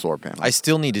So, have the solar panels. I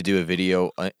still need to do a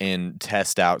video and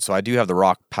test out. So I do have the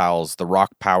Rock Pals, the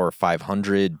Rock Power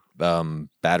 500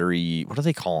 battery. What do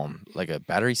they call them? Like a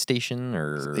battery station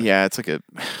or Yeah, it's like a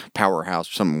powerhouse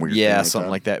or something weird. yeah, thing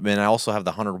something like that. And I also have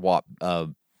the 100-watt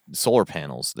solar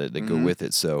panels that go with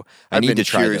it. So I I've need been to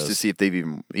try curious those. to see if they've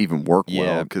even work Yeah,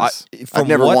 well because from I've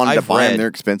never what wanted to I've buy them. read- They're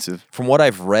expensive. From what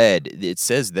I've read, it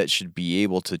says that should be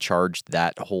able to charge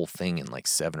that whole thing in like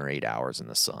 7 or 8 hours in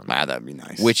the sun, Ah, that'd be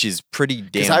nice. which is pretty damn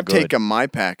because I've good. taken my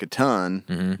pack a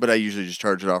ton, but I usually just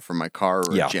charge it off from my car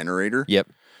or Yeah. a generator. Yep.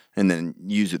 And then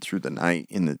use it through the night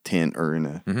in the tent or in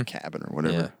a cabin or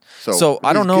whatever. Yeah. So, So,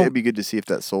 I don't know- It'd be good to see if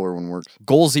that solar one works.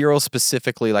 Goal Zero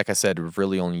specifically, like I said, we've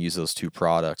really only used those two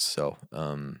products. So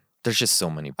there's just so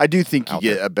many. I do think you out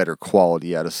get there. a better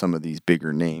quality out of some of these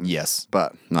bigger names. Yes.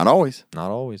 But not always.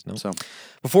 Not always, no. So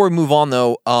Before we move on,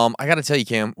 though, I got to tell you,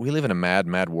 Cam, we live in a mad,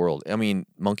 mad world. I mean,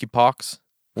 monkeypox.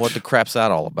 What the crap's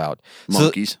that all about?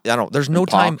 Monkeys. I don't. There's no And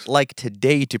time pox. like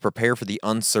today to prepare for the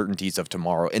uncertainties of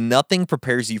tomorrow, and nothing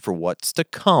prepares you for what's to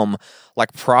come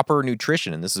like proper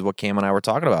nutrition. And this is what Cam and I were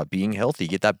talking about: being healthy,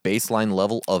 get that baseline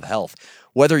level of health.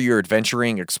 Whether you're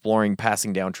adventuring, exploring,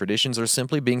 passing down traditions, or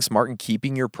simply being smart and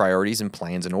keeping your priorities and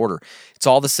plans in order, it's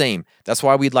all the same. That's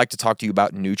why we'd like to talk to you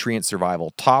about Nutrient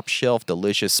Survival, top shelf,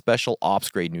 delicious, special ops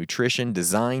grade nutrition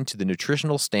designed to the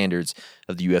nutritional standards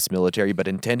of the U.S. military, but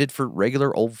intended for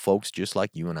regular old folks just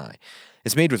like you and I.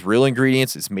 It's made with real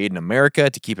ingredients. It's made in America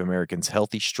to keep Americans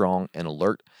healthy, strong, and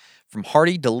alert. From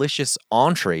hearty, delicious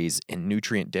entrees and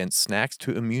nutrient-dense snacks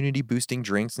to immunity-boosting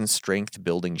drinks and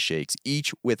strength-building shakes,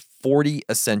 each with 40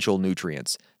 essential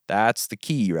nutrients. That's the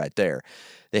key right there.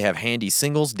 They have handy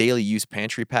singles, daily use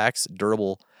pantry packs,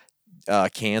 durable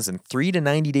cans, and 3 to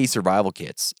 90-day survival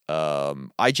kits.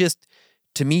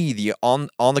 To me, the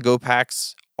on-the-go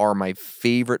packs are my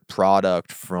favorite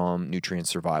product from Nutrient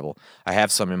Survival. I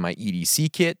have some in my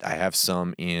EDC kit. I have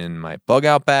some in my bug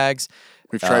out bags.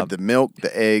 we've tried the milk,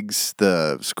 the eggs,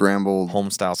 the scrambled,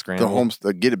 Home-style scramble.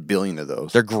 get a billion of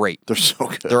those. They're great. They're so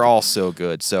good. They're all so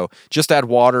good. So just add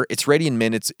water. It's ready in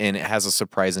minutes, and it has a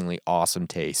surprisingly awesome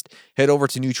taste. Head over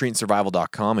to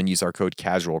nutrientsurvival.com and use our code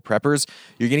CasualPreppers.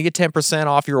 You're going to get 10%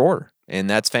 off your order, and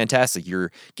that's fantastic.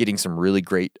 You're getting some really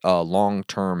great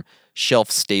long-term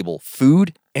shelf-stable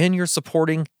food, and you're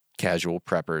supporting Casual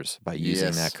Preppers by using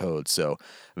Yes. that code. So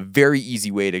very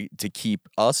easy way to keep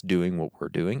us doing what we're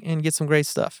doing and get some great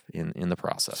stuff in the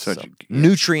process. Such So, a-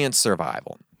 Nutrient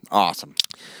Survival. awesome.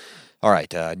 All right.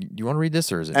 Do you want to read this,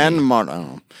 or is it me?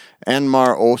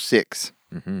 Anmar 06.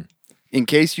 In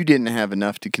case you didn't have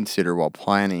enough to consider while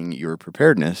planning your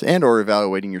preparedness and or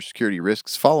evaluating your security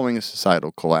risks following a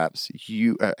societal collapse,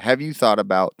 have you thought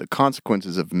about the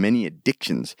consequences of many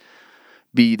addictions,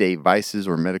 be they vices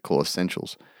or medical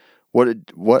essentials?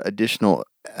 What additional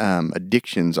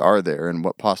addictions are there, and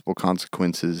what possible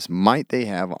consequences might they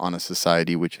have on a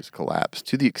society which has collapsed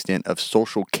to the extent of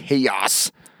social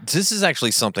chaos? This is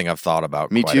actually something I've thought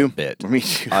about Me quite too. a bit. Me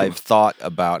too. I've thought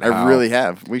about how I really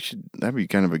have. That'd be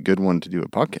kind of a good one to do a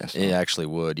podcast on. it actually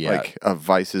would, yeah. Like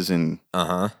vices and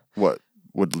Uh-huh. what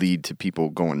would lead to people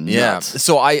going Yeah. nuts.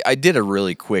 So I did a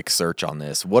really quick search on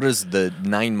this. What is the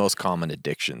 9 most common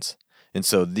addictions? And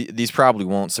so these probably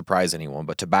won't surprise anyone,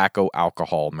 but tobacco,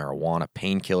 alcohol, marijuana,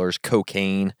 painkillers,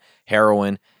 cocaine,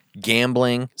 heroin,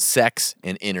 gambling, sex,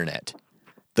 and internet.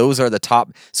 Those are the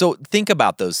top. So think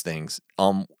about those things.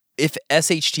 If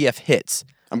SHTF hits,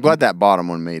 I'm glad that bottom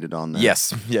one made it on there.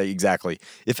 yes, yeah, exactly.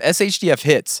 If SHTF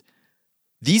hits,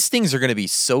 these things are going to be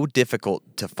so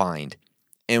difficult to find.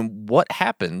 And what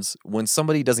happens when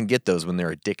somebody doesn't get those when they're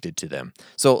addicted to them?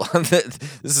 So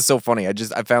this is so funny.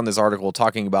 I found this article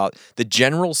talking about the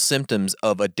general symptoms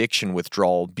of addiction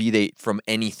withdrawal, be they from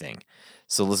anything.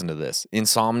 So listen to this: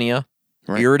 insomnia,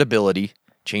 irritability,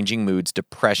 changing moods,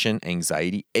 depression,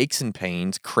 anxiety, aches and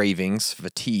pains, cravings,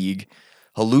 fatigue,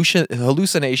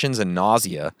 hallucinations, and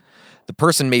nausea. The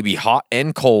person may be hot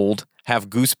and cold, have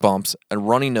goosebumps, and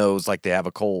runny nose like they have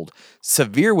a cold.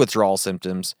 Severe withdrawal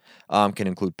symptoms can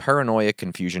include paranoia,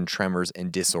 confusion, tremors,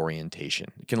 and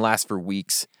disorientation. It can last for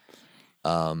weeks,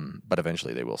 but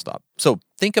eventually they will stop. So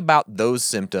think about those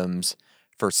symptoms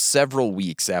for several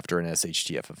weeks after an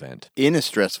SHTF event. In a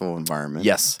stressful environment.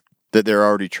 Yes. That they're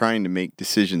already trying to make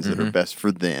decisions that are best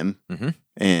for them. Mm-hmm.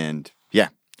 And yeah.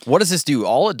 What does this do?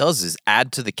 All it does is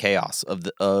add to the chaos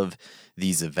of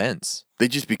these events. They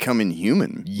just become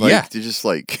inhuman. Yeah. They're just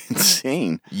like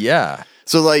insane. Yeah.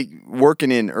 So like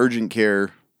working in urgent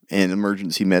care and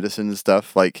emergency medicine and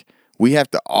stuff, like we have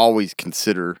to always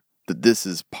consider that this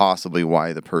is possibly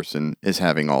why the person is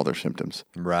having all their symptoms.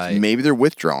 Right. Maybe they're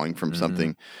withdrawing from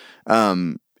something.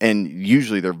 And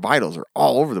usually their vitals are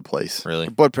all over the place. Really?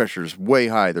 Their blood pressure is way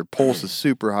high. Their pulse is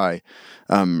super high.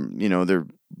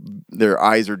 Their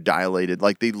eyes are dilated.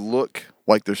 Like they look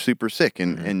like they're super sick,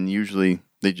 and usually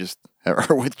they just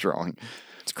are withdrawing.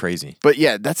 It's crazy. But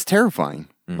yeah, that's terrifying.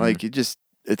 Like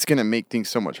it's going to make things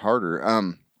so much harder.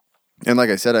 And like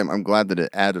I said, I'm glad that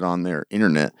it added on their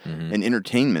internet and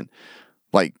entertainment.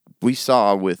 Like we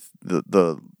saw with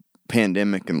the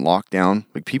pandemic and lockdown,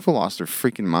 like people lost their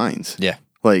freaking minds. Yeah.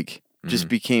 Like just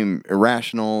became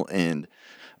irrational, and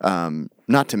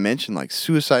not to mention like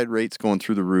suicide rates going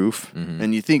through the roof.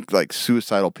 And you think like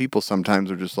suicidal people sometimes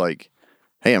are just like,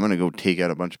 hey, I'm going to go take out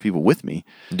a bunch of people with me.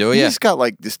 You just got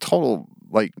like this total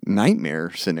like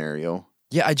nightmare scenario.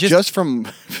 Yeah, I just from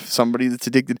somebody that's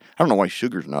addicted. I don't know why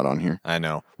sugar's not on here. I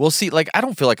know. Well, see, like I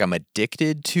don't feel like I'm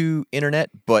addicted to internet,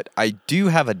 but I do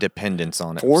have a dependence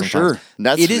on it. For sometimes. sure.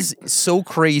 It is so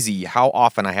crazy how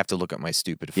often I have to look at my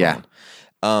stupid phone. Yeah.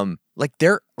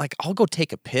 I'll go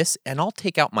take a piss and I'll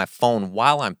take out my phone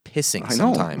while I'm pissing I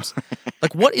know. sometimes.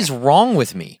 Like, what is wrong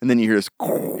with me? And then you hear this.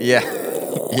 Yeah.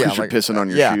 Yeah, you're pissing on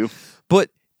your shoe. But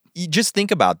you just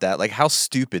think about that, like how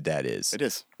stupid that is. It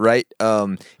is. Right?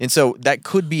 And so that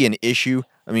could be an issue.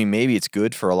 I mean, maybe it's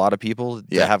good for a lot of people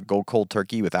to have go cold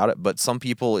turkey without it, but some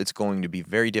people it's going to be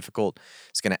very difficult.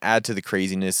 It's going to add to the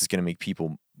craziness. It's going to make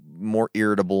people more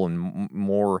irritable and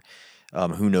more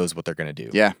who knows what they're going to do.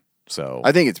 Yeah. So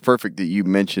I think it's perfect that you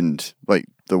mentioned like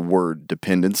the word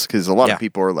dependence, because a lot of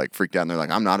people are like freaked out and they're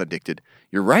like, I'm not addicted.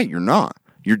 You're right. You're not.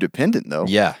 You're dependent though.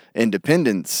 Yeah. And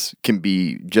dependence can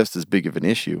be just as big of an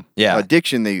issue. Yeah.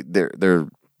 Addiction,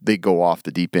 they go off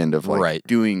the deep end of like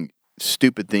doing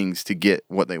stupid things to get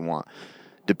what they want.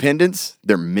 Dependence,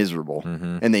 they're miserable.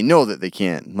 And they know that they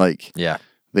can't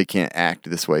they can't act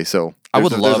this way. So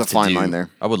there's a fine line there.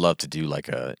 I would love to do like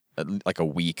a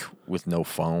week with no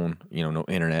phone, no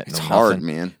internet. It's no hard, nothing.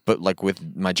 man. But like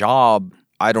with my job,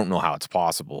 I don't know how it's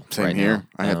possible. Same right here. now.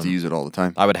 I have to use it all the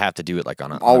time. I would have to do it like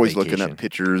on a Always on a looking vacation. up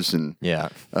pictures and Yeah,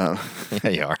 yeah,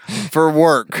 you are for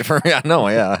work. I know.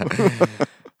 Yeah.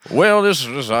 Well, this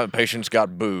patient's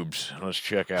got boobs. Let's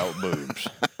check out boobs.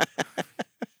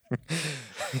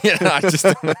 I just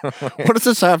What does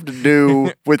this have to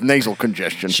do with nasal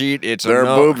congestion? Cheat, it's Their a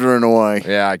no. boobs are in the way.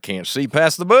 Yeah, I can't see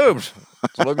past the boobs.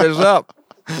 Let's look this up.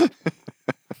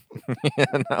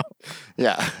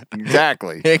 Yeah,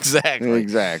 exactly. exactly.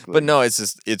 Exactly. But no,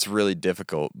 it's really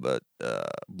difficult. But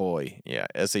boy, yeah,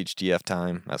 SHTF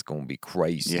time, that's going to be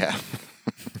crazy. Yeah.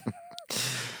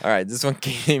 All right, this one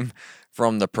came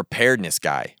from the preparedness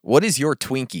guy. What is your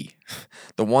Twinkie?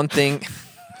 The one thing.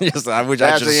 Yes, I wish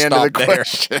I That's just the end of stopped the there.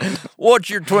 question. What's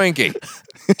your Twinkie?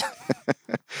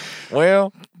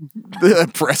 Well,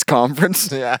 The press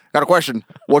conference. Yeah. Got a question.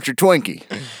 What's your Twinkie?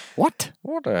 What?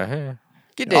 what the heck?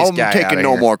 Get this I'm guy taking outta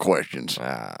no here. more questions.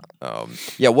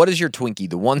 Yeah, what is your Twinkie?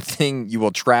 The one thing you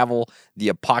will travel the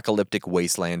apocalyptic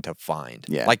wasteland to find.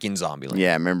 Yeah. Like in Zombieland.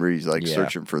 Yeah, remember he's like Yeah.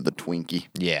 searching for the Twinkie.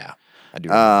 Yeah. I do.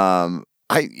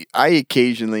 I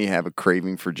occasionally have a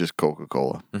craving for just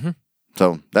Coca-Cola.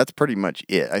 So that's pretty much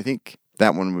it. I think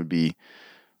that one would be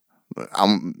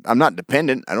I'm not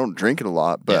dependent. I don't drink it a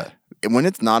lot, but when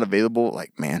it's not available,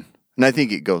 like, man. And I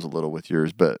think it goes a little with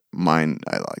yours, but mine,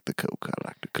 I like the Coke. I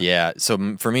like the Coke. Yeah.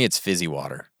 So for me, it's fizzy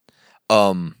water.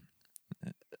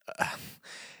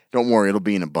 Don't worry, it'll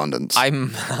be in abundance. I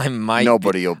might.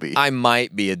 Nobody will be. I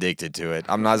might be addicted to it.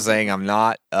 I'm not saying I'm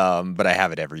not, but I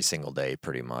have it every single day,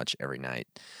 pretty much every night.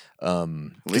 At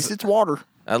least it's water.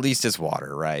 At least it's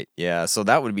water, right? Yeah. So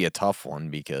that would be a tough one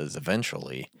because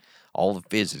eventually all the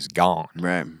fizz is gone.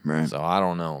 Right. So I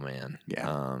don't know, man.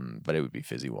 Yeah. But it would be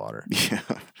fizzy water. Yeah.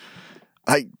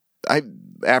 I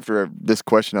after this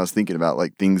question, I was thinking about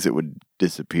like things that would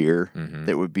disappear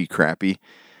that would be crappy.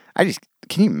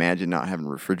 Can you imagine not having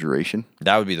refrigeration?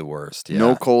 That would be the worst. Yeah.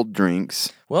 No cold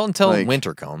drinks. Well, until like-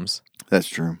 winter comes, That's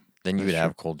true. then you would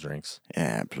have cold drinks.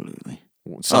 Absolutely.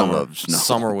 Summer, love snow.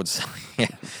 summer would. Yeah,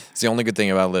 it's the only good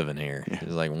thing about living here.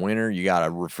 It's like winter, you got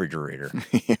a refrigerator,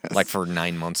 Yes. like for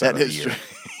 9 months That out of the is year. true.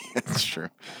 That's true.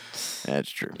 That's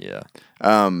true. Yeah.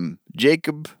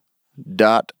 Jacob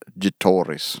dot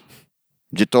Jitoris.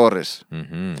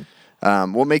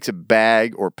 What makes a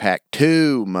bag or pack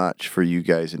too much for you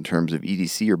guys in terms of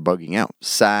EDC or bugging out?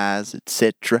 Size,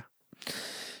 etc.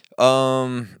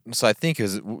 So I think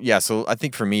so I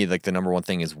think for me, like the number one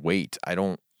thing is weight. I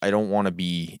don't want to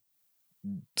be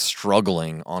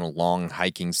struggling on a long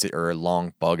hiking or a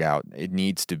long bug out. It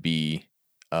needs to be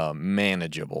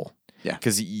manageable. Yeah.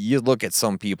 Because you look at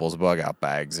some people's bug out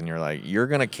bags and you're like, you're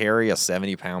gonna carry a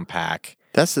 70-pound pack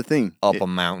That's the thing. up a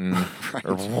mountain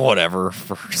or whatever.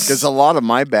 Because a lot of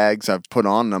my bags I've put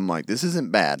on, and I'm like, this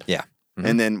isn't bad. Yeah.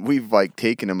 And then we've like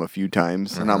taken them a few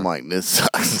times, and I'm like, this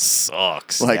sucks.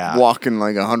 Sucks. Like yeah. walking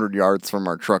like 100 yards from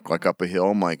our truck, like up a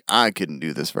hill. I'm like, I couldn't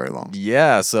do this very long.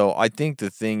 Yeah, so I think the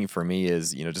thing for me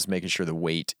is, just making sure the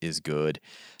weight is good.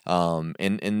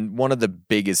 And one of the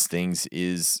biggest things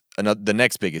is the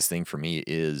next biggest thing for me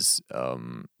is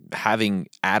having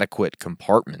adequate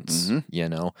compartments,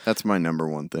 That's my number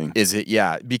one thing.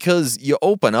 Because you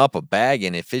open up a bag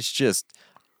and if it's just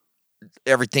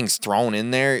everything's thrown in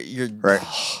there, you're Right.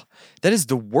 That is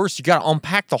the worst. You got to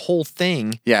unpack the whole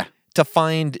thing. Yeah. To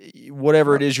find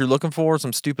whatever it is you're looking for,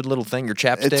 some stupid little thing, your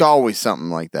chapstick. It's always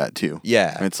something like that too.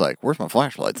 Yeah. And it's like, where's my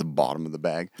flashlight? It's the bottom of the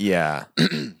bag. Yeah.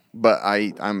 But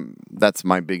that's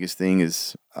my biggest thing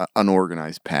is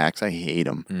unorganized packs. I hate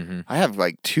them. Mm-hmm. I have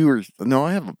like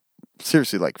I have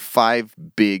seriously like 5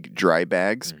 big dry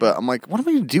bags, but I'm like, what am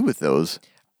I going to do with those?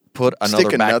 Put another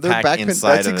Stick another backpack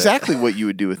inside That's of exactly what you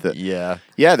would do with it. Yeah.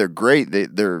 Yeah, they're great.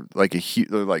 They're like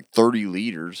they're like 30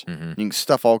 liters. Mm-hmm. You can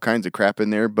stuff all kinds of crap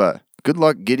in there, but good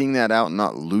luck getting that out and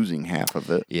not losing half of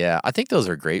it. Yeah, I think those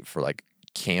are great for like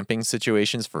camping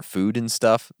situations for food and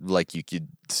stuff. Like you could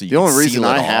The only reason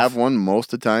I have one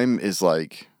most of the time is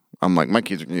like I'm like my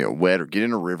kids are wet or get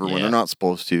in a river when Yeah. they're not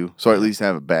supposed to, so I at least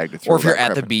have a bag to throw. or if you're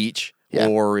that at the crap in. beach, Yeah,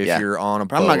 or if yeah. you're on a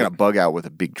But boat. I'm not gonna bug out with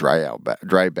a big dry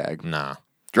bag. Nah,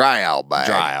 Dry out bag.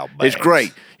 Dry out It's bags.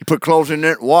 great. You put clothes in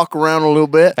it, walk around a little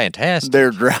bit. fantastic.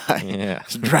 They're dry. Yeah.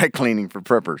 It's dry cleaning for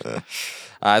preppers.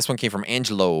 This one came from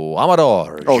Angelo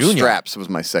Amador Jr. Straps was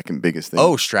my second biggest thing.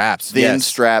 Oh, straps. Thin yes.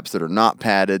 straps that are not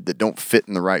padded, that don't fit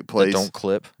in the right That place. don't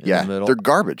clip in yeah, the middle. they're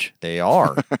garbage. They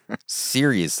are.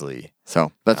 Seriously.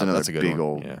 So that's another that's a good big one,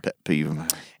 old yeah. pet peeve of mine.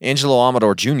 Angelo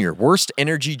Amador Jr., worst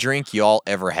energy drink y'all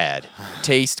ever had.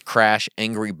 Taste, crash,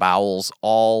 angry bowels,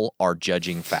 all are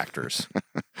judging factors.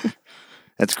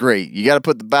 That's great. You got to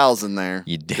put the bowels in there.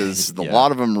 You do, Because a yeah.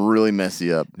 lot of them really mess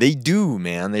you up. They do,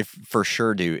 man. They for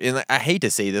sure do. And I hate to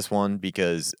say this one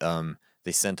because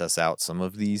they sent us out some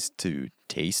of these to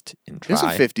taste and try. It's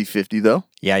a 50-50 though.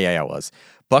 Yeah, it was.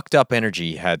 Bucked Up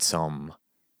Energy had some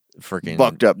freaking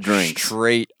Bucked up drinks.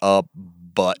 Straight up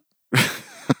butt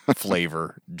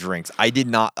flavor drinks. I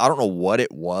don't know what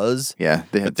it was. Yeah.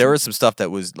 They had But there was some stuff that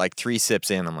was like 3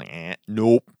 sips in. I'm like,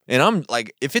 nope. And I'm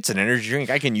like, if it's an energy drink,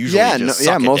 I can usually just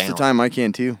suck it most down. of the time I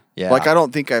can too. Yeah. Like I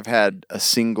don't think I've had a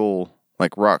single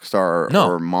like Rockstar No.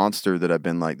 or Monster that I've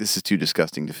been like, this is too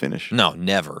disgusting to finish. No,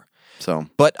 never. So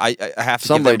But I have to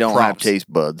somebody give them don't have props.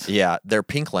 taste buds. Yeah, their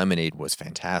pink lemonade was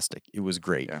fantastic. It was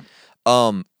great. Yeah.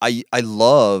 I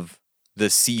love the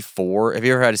C4. Have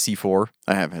you ever had a C4?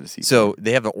 I have had a season. So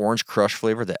they have the orange crush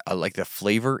flavor that I like. The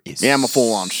flavor is Yeah, I'm a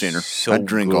full-on sinner. So I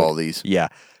drink good. all these. Yeah,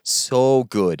 so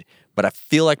good. But I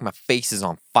feel like my face is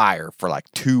on fire for like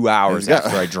 2 hours got-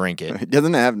 after I drink it.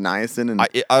 Doesn't it have niacin and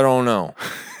I don't know.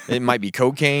 It might be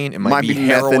cocaine. It might, might be be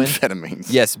heroin. methamphetamines?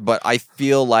 Yes, but I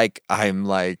feel like I'm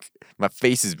like my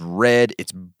face is red.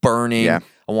 It's burning. Yeah.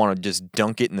 I want to just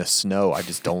dunk it in the snow. I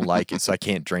just don't like it, so I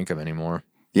can't drink them anymore.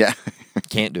 Yeah.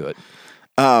 Can't do it.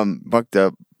 Bucked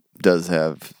Up does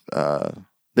have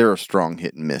they're a strong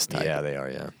hit and miss type. Yeah, they are.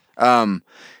 Yeah.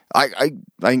 I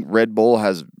think Red Bull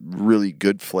has really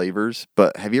good flavors,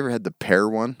 but have you ever had the pear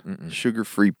one?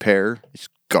 Sugar-free pear. It's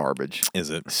garbage. Is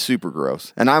it? Super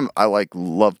gross. And I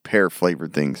love pear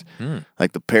flavored things.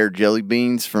 Like the pear jelly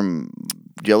beans from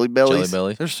Jelly Bellies. Jelly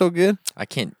Belly? They're so good. I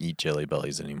can't eat Jelly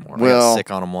Bellies anymore. I Well- got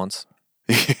sick on them once.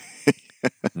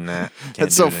 Nah. Can't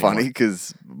That's do so it anymore. funny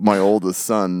because my oldest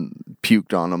son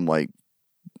puked on them like,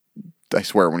 I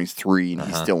swear, when he's 3 and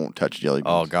he still won't touch jelly beans.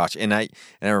 Oh gosh, and I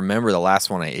remember the last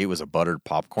one I ate was a buttered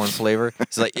popcorn flavor.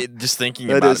 It's like just thinking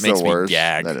That about is it makes the me worst.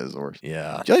 gag. That is the worst.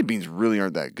 Yeah. Jelly beans really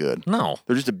aren't that good. No.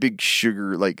 They're just a big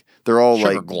sugar, like, they're all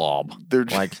Sugar like, glob. they're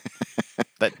Like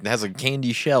that has a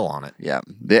candy shell on it. yeah.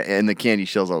 And the candy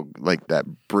shells are like that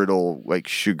brittle, like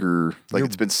sugar, like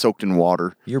it's been soaked in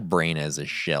water. Your brain has a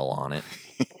shell on it.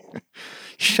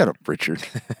 Shut up, Richard.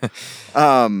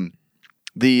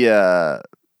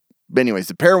 But anyways,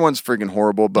 the pear one's freaking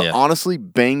horrible. But Yeah. honestly,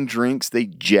 Bang drinks, they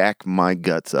jack my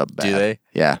guts up bad. Do they?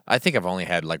 Yeah. I think I've only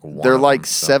had like one. They're of like them,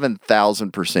 so-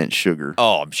 7,000% sugar.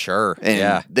 Oh, I'm sure. And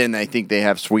yeah. then I think they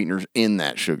have sweeteners in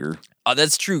that sugar. Oh,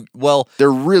 that's true. Well,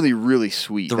 They're really, really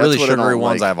sweet. the That's really what I don't sugary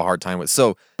ones like. I have a hard time with.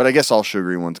 So But I guess all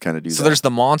sugary ones kind of do that. there's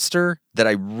the Monster that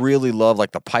I really love,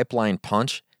 like the Pipeline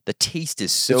Punch. The taste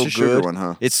is so It's a good. sugar one,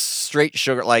 huh? It's straight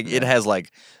sugar. Like it has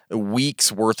like a week's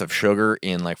worth of sugar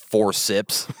in like 4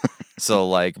 sips. So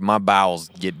like my bowels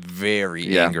get very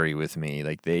Yeah. angry with me.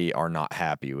 Like they are not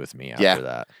happy with me after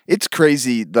that. It's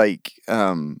crazy, like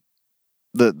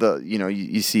the you know,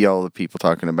 you see all the people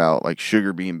talking about like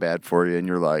sugar being bad for you, and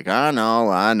you're like, I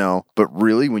know, but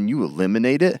really, when you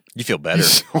eliminate it, You feel better.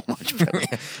 it's so much better.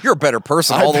 You're a better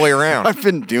person all the way around. I've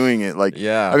been doing it, like,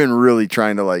 Yeah. I've been really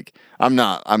trying to like. I'm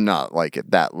not like at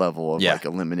that level of Yeah. like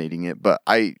eliminating it, but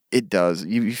it does.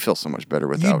 You feel so much better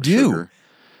without do. sugar.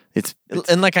 It's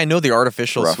And like I know the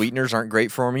artificial rough. sweeteners aren't great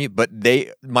for me, but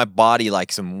my body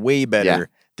likes them way better Yeah.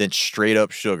 than straight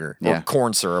up sugar or Yeah.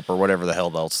 corn syrup or whatever the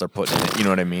hell else they're putting in it. You know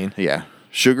what I mean? yeah.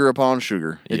 Sugar upon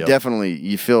sugar. It Yep. definitely,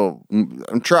 you feel,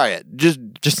 try it. Just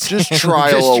trial just a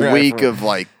try week for- of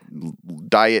like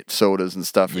diet sodas and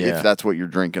stuff. Yeah. If that's what you're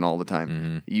drinking all the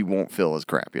time, you won't feel as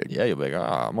crappy. Yeah, you'll be like,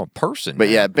 I'm a person. But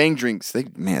now." yeah, Bang drinks, they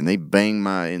bang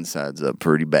my insides up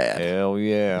pretty bad. Hell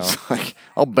yeah. Like,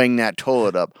 I'll bang that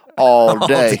toilet up all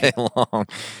day. All day long.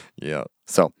 Yeah.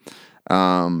 So,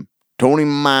 Tony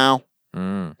Mao,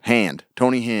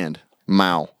 Tony Hand,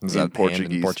 Mao Is in that hand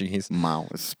Portuguese. in Portuguese? Mao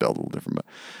is spelled a little different, but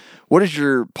what is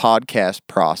your podcast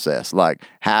process like?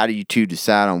 How do you two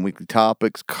decide on weekly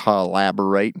topics,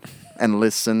 collaborate, and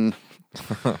listen?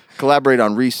 Collaborate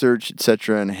on research,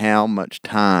 etc., and how much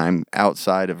time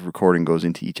outside of recording goes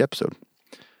into each episode?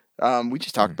 We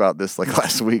just talked about this like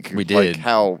last week. We Like did.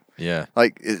 how Yeah.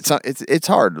 like it's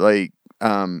hard. Like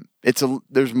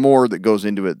there's more that goes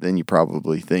into it than you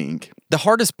probably think. The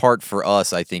hardest part for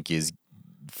us, I think, is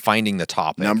finding the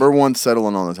topic. Number one,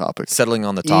 settling on the topic. Settling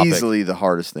on the topic. Easily the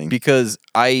hardest thing. Because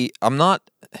I'm not.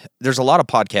 There's a lot of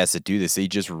podcasts that do this. They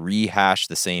just rehash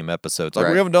the same episodes. Like,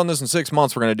 Right. we haven't done this in 6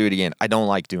 months. We're going to do it again. I don't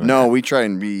like doing No, that. we try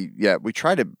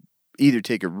to either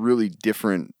take a really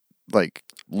different, like,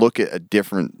 look at a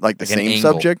different, like the Like an same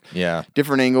angle. subject, Yeah.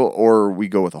 different angle, or we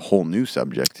go with a whole new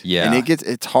subject. Yeah. And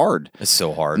it's hard. It's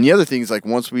so hard. And the other thing is, like,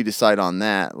 once we decide on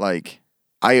that, like,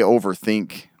 I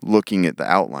overthink looking at the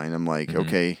outline. I'm like,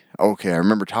 okay, I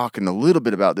remember talking a little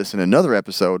bit about this in another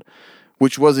episode,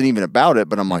 which wasn't even about it,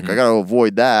 but I'm like, I got to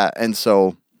avoid that. And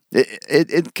so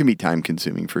it can be time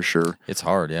consuming for sure. It's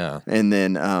hard, yeah. And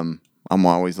then I'm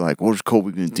always like, what's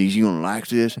Kobe going to do? Is he going to like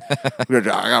this? I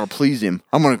got to please him.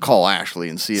 I'm going to call Ashley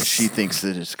and see if she thinks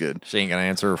that it's good. She ain't going to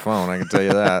answer her phone, I can tell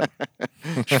you that.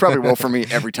 She probably will for me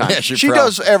every time. Yeah, she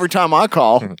does every time I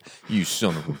call. You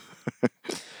son of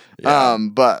a...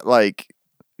 But like,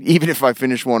 even if I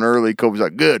finish one early, Kobe's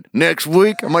like, good, next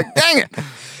week. I'm like, dang it.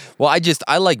 Well,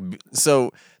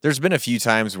 so there's been a few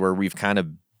times where we've kind of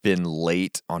been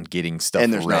late on getting stuff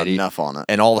And there's ready. not enough on it.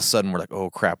 And all of a sudden we're like, oh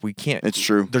crap, we can't. It's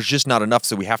true. There's just not enough.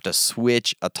 So we have to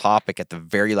switch a topic at the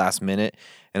very last minute.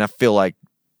 And I feel like,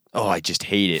 oh, I just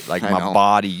hate it. Like I my know.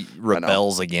 body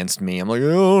rebels against me. I'm like,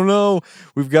 oh no,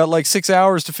 we've got like 6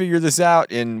 hours to figure this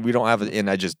out. And we don't have it. And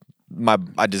I just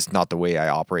not the way I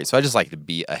operate. So I just like to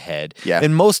be ahead. Yeah.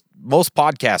 And most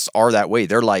podcasts are that way.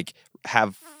 They're like,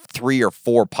 have 3 or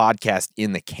 4 podcasts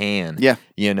in the can. Yeah.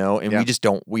 You know, and Yeah.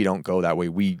 we don't go that way.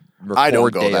 We record I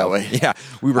don't go day that of. way. Yeah.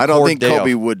 We record I don't think day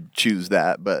Kobe of. would choose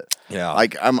that, but Yeah.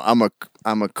 like I'm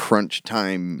a crunch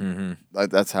time.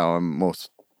 That's how I'm most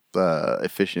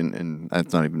efficient, and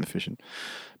that's not even efficient.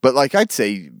 But like I'd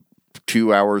say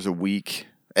 2 hours a week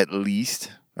at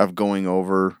least of going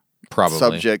over Probably.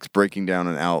 subjects, breaking down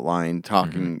an outline,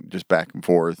 talking just back and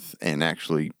forth, and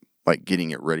actually like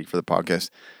getting it ready for the podcast,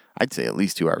 I'd say at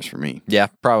least 2 hours for me. Yeah,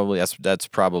 probably. That's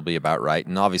probably about right.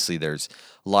 And obviously, there's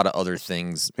a lot of other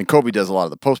things. And Kobe does a lot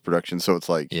of the post production, so it's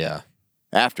like Yeah.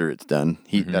 after it's done,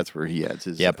 that's where he adds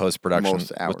his Post production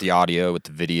most hours. with the audio, with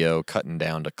the video, cutting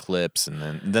down to clips,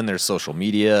 and then there's social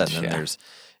media, and then there's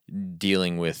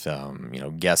dealing with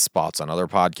guest spots on other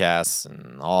podcasts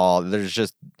and all. There's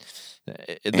just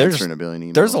Answering a billion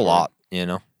emails. there's a lot.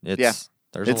 It's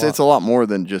It's a lot more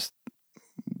than just.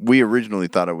 We originally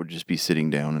thought it would just be sitting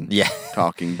down and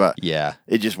talking, but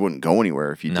it just wouldn't go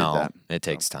anywhere if you did that. It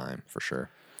takes time for sure.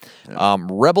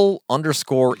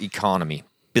 Rebel_economy.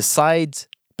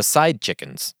 Beside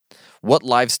chickens, what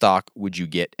livestock would you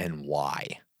get and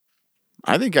why?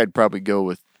 I think I'd probably go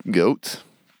with goats.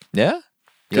 Yeah,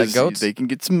 you like 'Cause goats? They can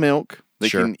get some milk. They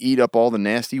Sure. can eat up all the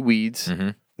nasty weeds.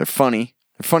 They're funny.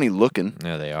 They're funny looking,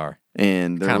 Yeah, they are.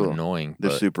 and they're Kind of little- annoying.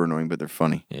 They're but, super annoying, but they're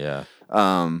funny. Yeah.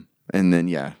 And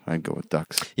then I'd go with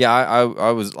ducks. Yeah,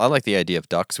 I like the idea of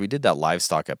ducks. We did that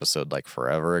livestock episode like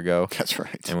forever ago. That's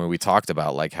right. And when we talked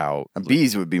about like how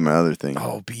Bees would be my other thing.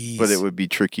 oh bees, But it would be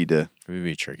tricky to. it would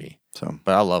be tricky. So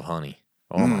But I love honey.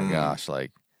 Oh my gosh,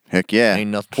 like heck yeah,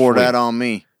 Ain't nothing pour sweet. that on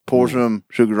me. Pour some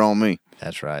sugar on me.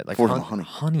 that's right. Like Pour some honey.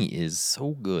 honey. Honey is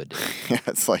so good.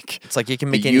 It's like It's like it can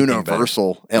a make anything better.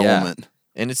 universal Yeah. element.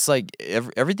 And it's like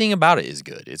everything about it is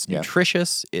good. It's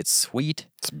nutritious. It's sweet.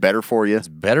 It's better for you. It's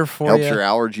better for Helps you. your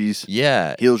allergies.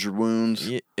 Yeah. Heals your wounds.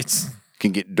 It's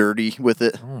Can get dirty with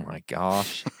it. oh my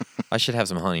gosh. I should have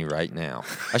some honey right now.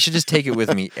 I should just take it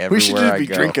with me everywhere We should just I be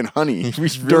go. drinking honey We really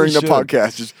during the should.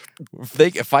 podcast. Just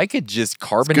If I could just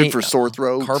carbonate for sore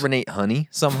throats. carbonate honey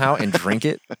somehow and drink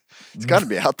it, it's got to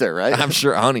be out there, right? I'm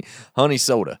sure honey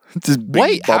soda. Just big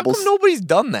Wait, bubbles. how come nobody's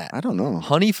done that? I don't know.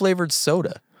 Honey flavored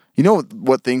soda. You know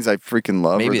what things I freaking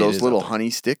love Maybe are it those is little out there. honey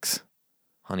sticks.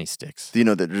 Honey sticks. You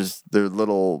know that they're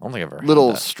little I don't think I've ever had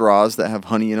little that. straws that have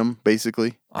honey in them.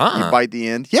 Basically, Uh-uh. you bite the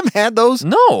end. You haven't had those?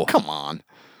 No. Come on.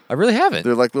 I really haven't.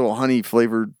 They're like little honey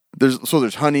flavored.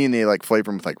 There's honey and they like flavor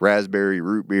them with like raspberry,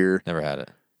 root beer. Never had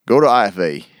it. Go to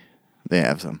IFA, they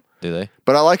have some. Do they?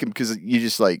 But I like them because you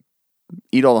just like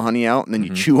eat all the honey out and then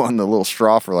you chew on the little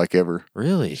straw for like ever.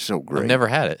 Really? So great. I've never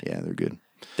had it. Yeah, they're good.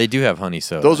 They do have honey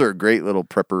soda. Those are a great little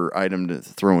prepper item to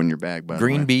throw in your bag. By the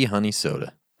green way. bee honey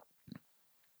soda.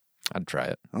 I'd try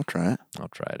it. I'll try it. I'll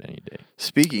try it any day.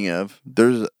 Speaking of,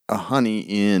 there's a honey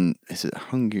in is it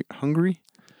Hungary?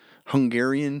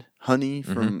 Hungarian honey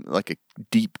from like a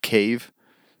deep cave.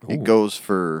 Ooh. It goes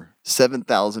for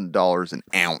 $7,000 an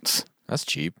ounce. That's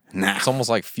cheap. Nah. It's almost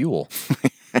like fuel.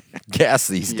 Gas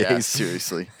these Yeah, days.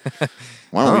 seriously.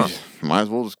 Why don't we might as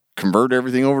well just convert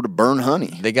everything over to burn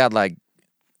honey? They got like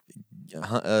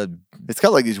It's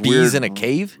got like these bees weird in a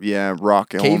cave. yeah, rock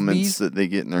Cave elements bees? that they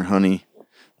get in their honey.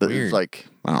 That Weird. is like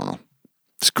I don't know.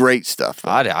 It's great stuff.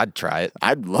 Though. I'd try it.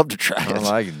 I'd love to try it.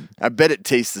 I could I bet it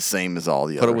tastes the same as all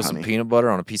the put other it with honey. some peanut butter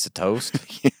on a piece of toast.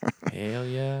 Hell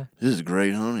yeah. This is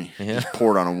great honey. Yeah. Just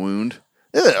pour it on a wound.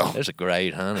 Ew. There's a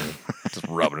great honey. Just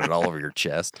rubbing it all over your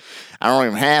chest. I don't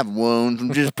even have wounds.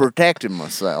 I'm just protecting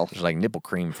myself. There's like nipple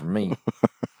cream for me.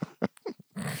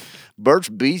 Burt's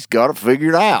Beast got it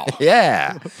figured out.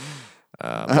 Yeah.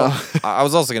 I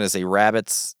was also going to say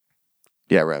rabbits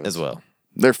Yeah, rabbits. as well.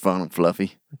 They're fun and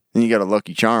fluffy. Then you got a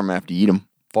Lucky Charm after you eat them.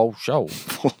 For sure.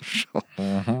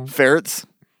 Ferrets.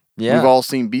 Yeah. We've all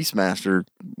seen Beastmaster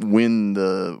win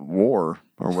the war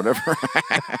or whatever.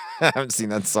 I haven't seen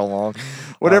that in so long.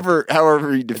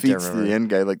 However he defeats remember. the end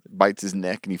guy, like bites his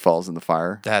neck and he falls in the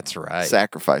fire. That's right.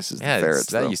 Sacrifices Yeah, the ferrets.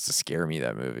 that though. used to scare me,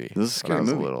 that movie. This is a when I scary was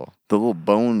movie. little. The little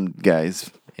bone guys,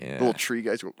 Yeah. little tree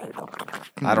guys. Go,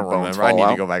 I don't bones remember. I fall need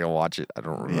out. to go back and watch it. I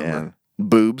don't remember. Yeah,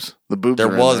 boobs. The boobs. There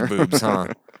are in was there. boobs, huh?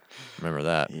 Remember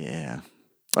that? Yeah.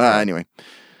 Anyway,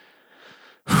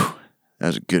 that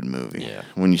was a good movie. Yeah.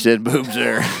 When you said boobs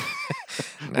there,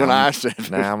 when I said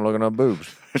Now I'm looking up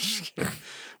boobs.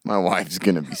 my wife's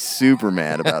gonna be super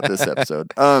mad about this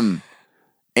episode.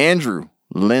 Andrew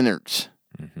Leonards.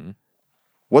 Mm-hmm.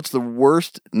 What's the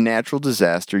worst natural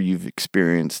disaster you've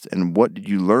experienced, and what did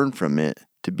you learn from it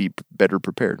to be better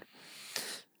prepared?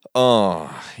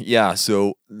 Oh, yeah.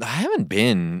 So I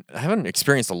haven't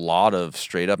experienced a lot of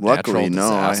straight up Luckily, natural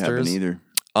no, I disasters. haven't either.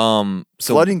 So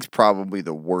Flooding's probably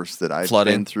the worst that I've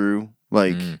Flooding? been through.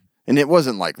 Like, and it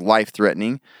wasn't like life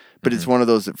threatening, but it's one of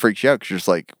those that freaks you out because you're just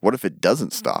like, what if it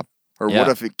doesn't stop? Or Yeah. what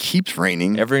if it keeps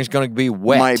raining? everything's going to be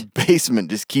wet. My basement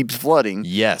just keeps flooding.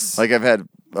 Yes. Like I've had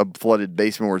a flooded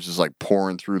basement where it's just like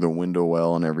pouring through the window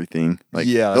well and everything. Like,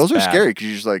 Yeah, that's those are bad. scary because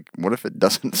you're just like, what if it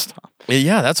doesn't stop?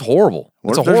 Yeah, that's horrible.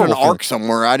 What That's if a there's an horrible arc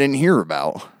somewhere I didn't hear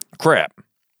about? feeling. Crap.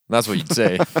 That's what you'd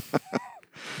say. Is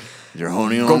there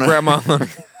honey Go on it? grab my honey.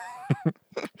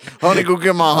 Honey, go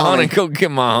get my honey. Go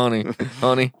get my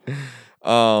honey.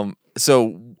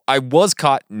 So I was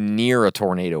caught near a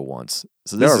tornado once.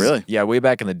 So this is, really? Yeah, way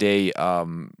back in the day,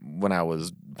 when I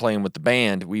was playing with the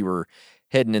band, we were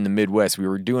heading in the Midwest. We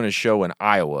were doing a show in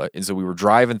Iowa, and so we were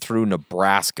driving through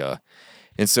Nebraska.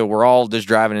 And so we're all just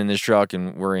driving in this truck,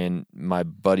 and we're in my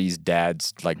buddy's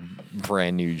dad's like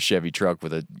brand new Chevy truck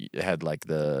with had like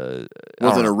the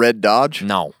Was it a red Dodge?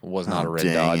 No, it was not Oh, a red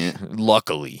dang Dodge. it.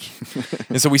 Luckily.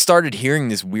 And so we started hearing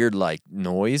this weird like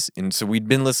noise, and so we'd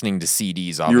been listening to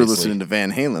CDs. Obviously, You were listening to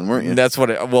Van Halen, weren't you? That's what.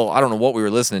 Well, I don't know what we were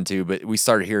listening to, but we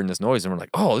started hearing this noise, and we're like,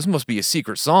 "Oh, this must be a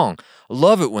secret song." I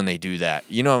love it when they do that.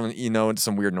 It's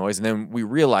some weird noise, and then we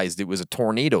realized it was a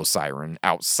tornado siren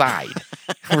outside.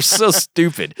 We're so stupid.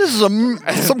 This is some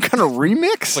kind of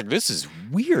remix? It's like, this is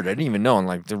weird. I didn't even know. And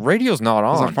like, the radio's not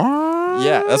on.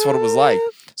 Yeah, that's what it was like.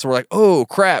 So we're like, oh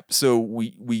crap. So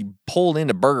we pulled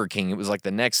into Burger King. It was like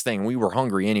the next thing. We were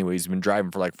hungry anyways. We've been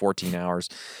driving for like 14 hours.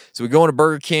 So we go into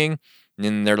Burger King,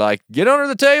 and they're like, get under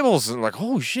the tables. And we're like,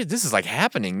 oh shit, this is like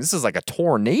happening. This is like a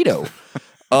tornado.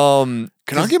 Can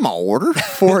I get my order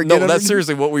before I No, get that's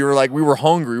seriously what we were like. We were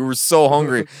hungry. We were so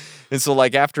hungry. And so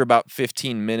like after about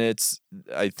 15 minutes,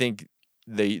 I think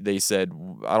they said,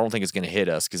 I don't think it's going to hit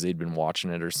us because they'd been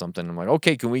watching it or something. I'm like,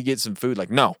 okay, can we get some food? Like,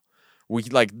 no. We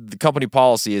like the company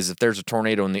policy is if there's a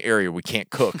tornado in the area, we can't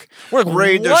cook. We're like,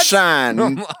 Raid the what?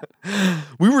 sign.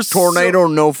 We were Tornado,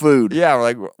 no food. Yeah, we're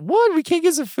like, what? We can't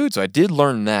get some food. So I did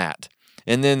learn that.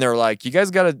 And then they're like, you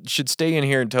guys should stay in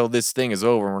here until this thing is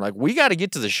over. And we're like, we got to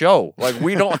get to the show. Like,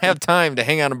 we don't have time to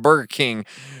hang out in Burger King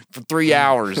for 3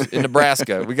 hours in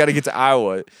Nebraska. We got to get to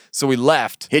Iowa. So we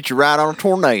left. Hit you right on a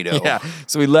tornado. Yeah.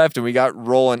 So we left and we got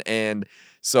rolling. And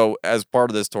so as part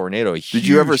of this tornado, Did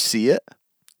you ever see it?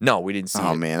 No, we didn't see it.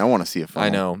 Oh man, I want to see it. I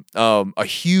know. A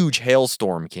huge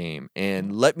hailstorm came,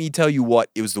 and let me tell you what,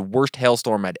 it was the worst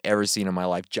hailstorm I'd ever seen in my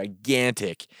life.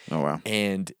 Gigantic. Oh wow.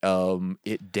 And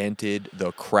it dented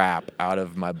the crap out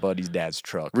of my buddy's dad's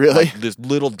truck. Really? Like, there's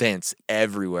little dents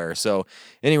everywhere. So,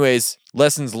 anyways,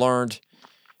 lessons learned.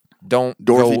 Don't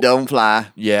Dorothy, go, don't fly.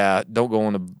 Yeah, don't go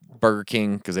into Burger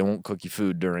King because they won't cook you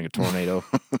food during a tornado.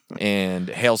 And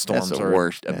hailstorms That's the are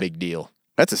worst, a man. big deal.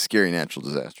 That's a scary natural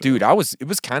disaster. Dude, it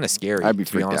was kind of scary. I'd be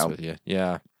to be freaked honest out. with you.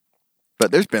 Yeah. But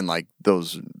there's been like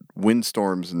those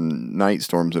windstorms and night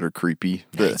storms that are creepy.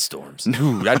 Night storms.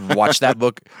 Dude, I'd watch that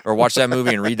book or watch that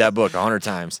movie and read that book 100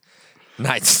 times.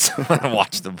 Night storms.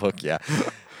 Watch the book, yeah.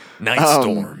 Night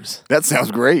storms. That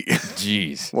sounds great.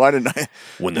 Jeez. Why didn't I?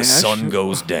 When the Man, sun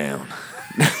goes down.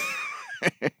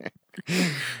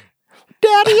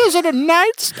 Daddy, is it a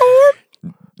night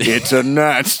storm? It's a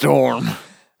night storm.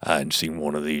 I hadn't seen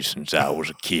one of these since I was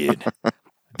a kid.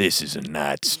 This is a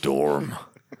night storm.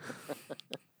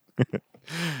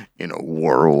 In a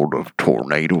world of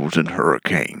tornadoes and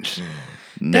hurricanes,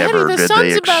 never did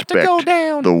they expect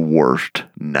the worst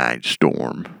night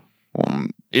storm.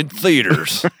 In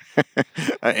theaters,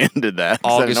 I ended that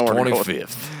 'cause I August didn't know where to go with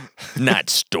 25th. Night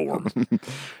Storm.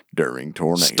 during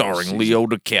tornadoes. Starring season. Leo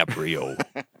DiCaprio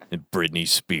and Britney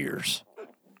Spears.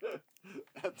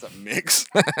 That's a mix.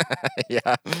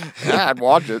 Yeah. I'd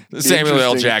watch it. Be Samuel L.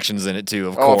 interesting. Jackson's in it too,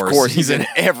 of Oh, course. of course, he's in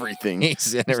everything.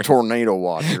 He's in He's everything. tornado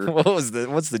watcher. What's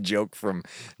the joke from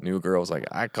New Girl? It's like,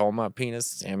 I call my penis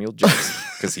Samuel Jackson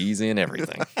because he's in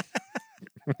everything.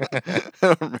 I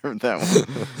don't remember that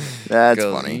one. That's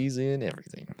 'Cause funny. He's in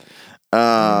everything.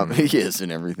 He is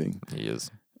in everything. He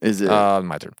is. Is it?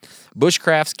 My turn.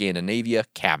 Bushcraft Scandinavia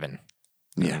Cabin.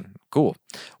 Yeah. Cool.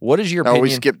 What is your Oh, opinion? we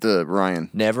skipped Ryan.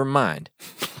 Never mind.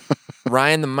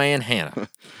 Ryan the Man Hannah.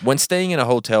 When staying in a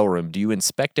hotel room, do you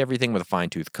inspect everything with a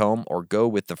fine-tooth comb or go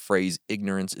with the phrase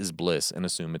ignorance is bliss and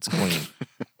assume it's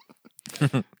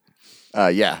clean?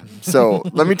 Yeah. So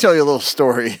let me tell you a little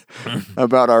story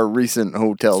about our recent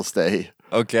hotel stay.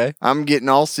 Okay. I'm getting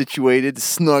all situated,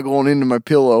 snuggling into my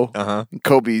pillow. Uh-huh.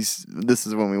 Kobe's, this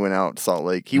is when we went out to Salt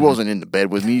Lake. He wasn't in the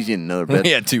bed with me. He's in another bed.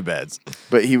 He had two beds.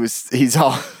 But he's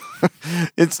all,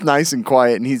 it's nice and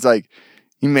quiet. And he's like,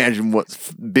 imagine what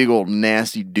big old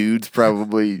nasty dudes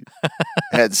probably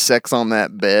had sex on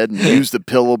that bed and used the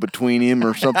pillow between him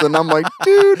or something. I'm like,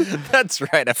 dude. That's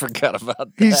right. I forgot about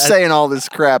that. He's saying all this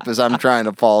crap as I'm trying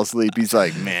to fall asleep. He's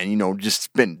like, man,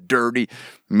 just been dirty,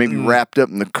 maybe wrapped up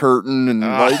in the curtain and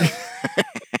like.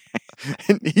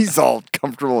 And he's all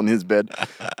comfortable in his bed.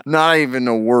 Not even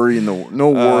a worry in the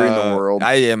worry in the world.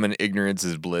 I am an ignorance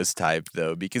is bliss type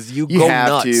though, because you You go have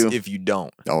nuts to. if you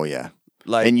don't. Oh yeah.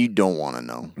 Like, And you don't want to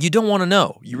know. you don't want to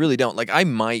know. You really don't. Like, I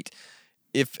might,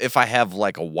 if I have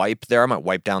like a wipe there, I might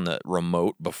wipe down the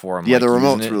remote before I'm Yeah, like, the using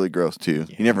remote's it. really gross too.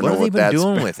 You never What know have what they been that's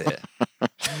doing with it?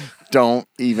 Don't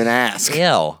even ask.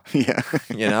 Hell, Yeah.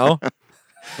 you know?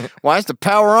 Why is the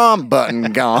power on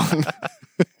button gone?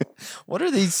 What are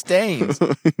these stains?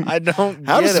 I don't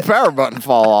How get does it. the power button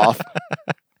fall off?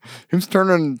 Who's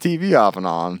turning the TV off and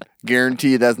on?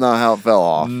 Guarantee that's not how it fell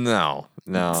off. No.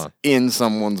 In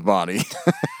someone's body.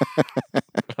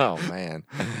 Oh, man.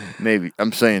 Maybe.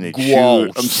 I'm saying they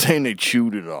Gross.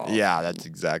 chewed it off. Yeah, that's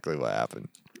exactly what happened.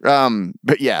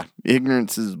 But yeah,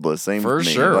 ignorance is bliss. Same For with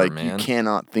me. sure, Like man. you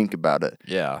cannot think about it.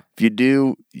 Yeah. If you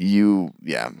do, you'll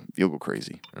go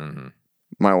crazy. Mm-hmm.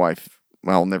 My wife,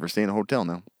 I'll never stay in a hotel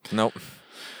now. Nope.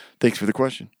 Thanks for the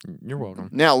question. You're welcome.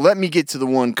 Now let me get to the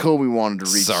one Kobe wanted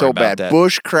to read Sorry so about bad. that.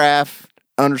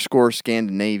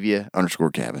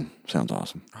 Bushcraft_Scandinavia_cabin. Sounds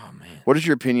awesome. Oh, man. What is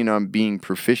your opinion on being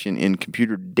proficient in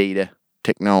computer data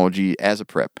technology as a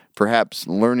prep? Perhaps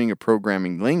learning a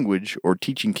programming language or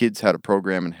teaching kids how to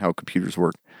program and how computers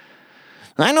work.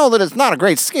 I know that it's not a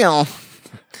great skill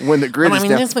when the grid is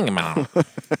down. let's think about it.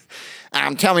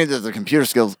 I'm telling you that the computer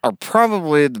skills are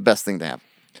probably the best thing to have.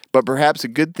 But perhaps a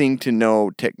good thing to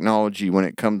know technology when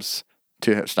it comes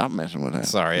to... Stop messing with that.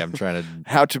 Sorry, I'm trying to...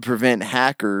 How to prevent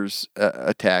hackers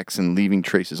attacks and leaving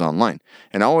traces online.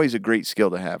 And always a great skill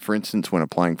to have. For instance, when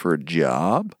applying for a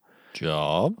job.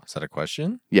 Job? Is that a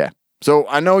question? Yeah. So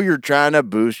I know you're trying to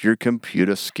boost your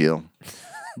computer skill.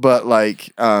 But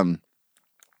like, I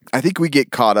think we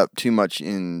get caught up too much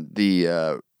in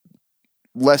the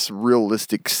less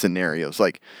realistic scenarios.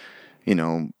 Like, you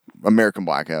know, American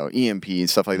blackout, EMP and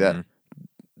stuff like that.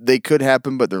 They could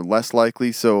happen, but they're less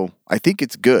likely. So I think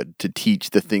it's good to teach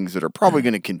the things that are probably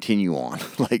going to continue on,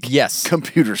 like Yes.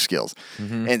 computer skills.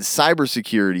 And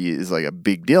cybersecurity is like a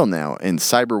big deal now, and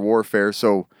cyber warfare.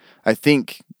 So I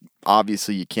think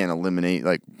obviously you can't eliminate,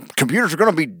 like, computers are going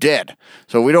to be dead,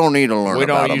 so we don't need to learn We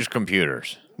about don't them. use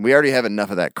computers. We already have enough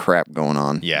of that crap going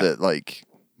on. Yeah. That, like,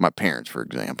 my parents, for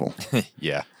example,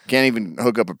 Yeah. can't even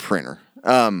hook up a printer.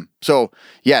 So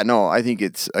yeah, no, I think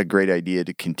it's a great idea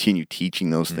to continue teaching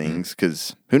those things,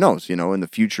 because who knows, you know, in the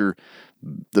future,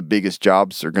 the biggest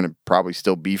jobs are going to probably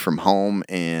still be from home,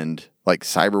 and like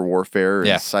cyber warfare and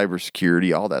Yeah.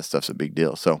 cybersecurity, all that stuff's a big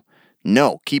deal. So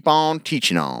no, keep on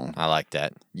teaching on. I like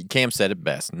that. Cam said it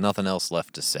best. Nothing else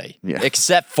left to say. Yeah.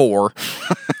 Except for...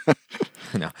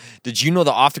 No. Did you know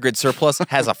the Off the Grid Surplus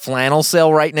has a flannel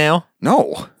sale right now?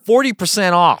 No.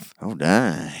 40% off. Oh,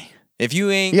 dang. If you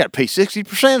ain't... You got to pay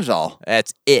 60% is all.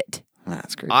 That's it.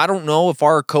 That's great. I don't know if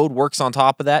our code works on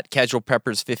top of that, Casual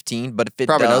Peppers 15, but if it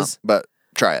Probably does, not, but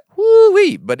try it.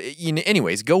 woo-wee. But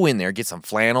anyways, go in there, get some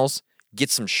flannels, get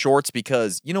some shorts,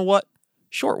 because you know what?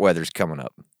 Short weather's coming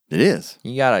up. It is.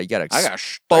 You gotta I got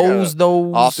expose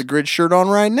those off the grid shirt on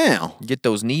right now. Get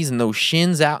those knees and those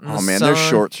shins out in the Oh man, sun. their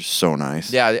shorts are so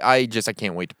nice. Yeah, I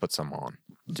can't wait to put some on,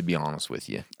 to be honest with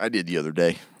you. I did the other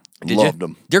day. Did Loved you?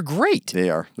 them. They're great. They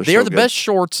are. They are so the good. best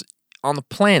shorts on the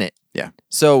planet. Yeah.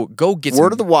 So go get Word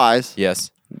some. of the wise. Yes.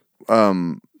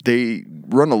 They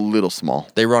run a little small.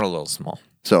 They run a little small.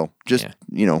 So just, Yeah.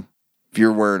 you know, if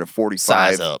you're wearing a 45,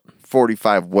 Size up.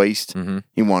 45 waist, Mhm.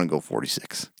 you want to go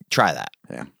 46. Try that.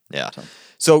 Yeah. Yeah.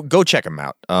 So go check them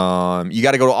out. You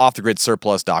got to go to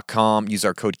offthegridsurplus.com. Use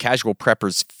our code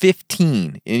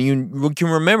CasualPreppers15. And you can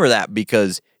remember that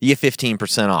because you get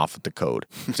 15% off with the code.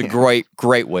 It's a great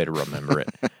way to remember it.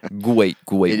 Great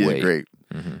It way. is great.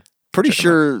 Pretty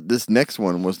sure this next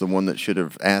one was the one that should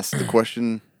have asked the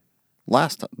question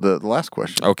last time, the last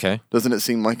question. Okay. Doesn't it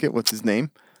seem like it? What's his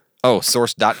name? Oh,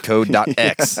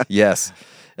 source.code.x. Yes.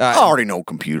 I already know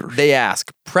computers. They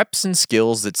ask preps and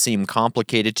skills that seem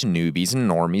complicated to newbies and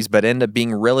normies, but end up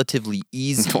being relatively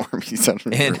easy Normies, I don't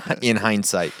remember that. in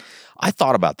hindsight. I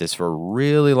thought about this for a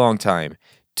really long time.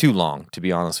 Too long, to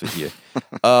be honest with you.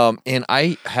 And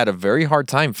I had a very hard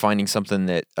time finding something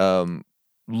that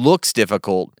looks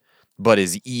difficult but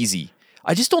is easy.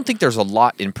 I just don't think there's a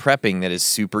lot in prepping that is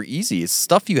super easy. It's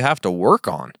stuff you have to work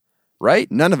on, right?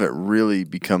 None of it really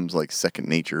becomes like second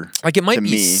nature. Like it might to be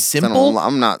me. simple.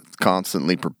 I'm not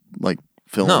constantly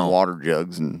filling No. water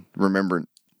jugs and remembering.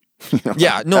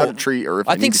 Yeah, no. How to treat, or if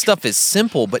I need think to stuff is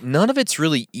simple, but none of it's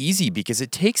really easy because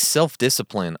it takes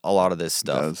self-discipline, a lot of this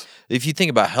stuff. does. If you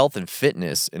think about health and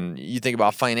fitness and you think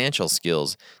about financial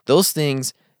skills, those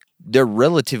things, they're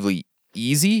relatively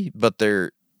easy, but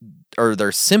they're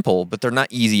simple, but they're not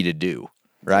easy to do,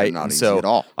 right? not And easy at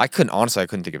all. I couldn't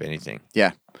think of anything.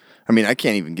 Yeah. I mean, I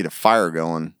can't even get a fire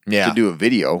going Yeah. to do a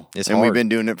video. It's and we've hard. been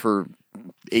doing it for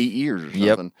 8 years or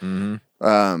Yep.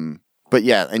 something. But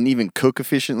yeah, and even cook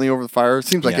efficiently over the fire. It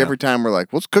seems like Yeah. every time we're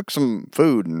like, let's cook some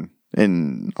food, and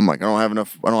I'm like, I don't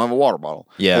have a water bottle.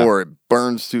 Yeah. Or it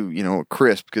burns to, a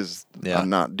crisp because Yeah. I'm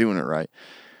not doing it right.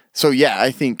 So yeah,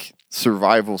 I think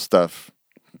survival stuff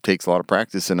takes a lot of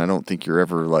practice, and I don't think you're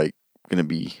ever like going to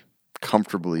be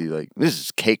comfortably like this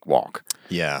is cakewalk.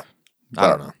 Yeah. I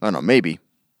don't know. I don't know. Maybe,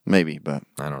 but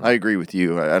I don't know. I agree with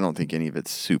you. I don't think any of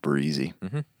it's super easy.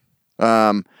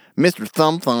 Mm-hmm. Mr.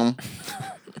 Thumb Thumb.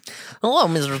 Hello,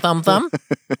 Mr. Thumb Thumb.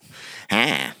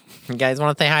 You guys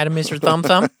want to say hi to Mr. Thumb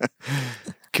Thumb?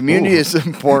 Community is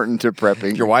important to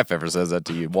prepping. If your wife ever says that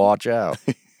to you, watch out.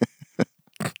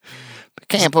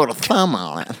 Can't put a thumb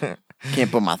on it.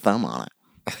 Can't put my thumb on it.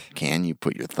 Can you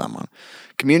put your thumb on it?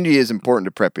 Community is important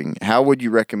to prepping. How would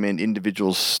you recommend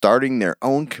individuals starting their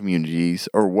own communities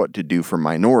or what to do for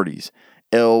minorities?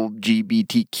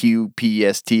 LGBTQ,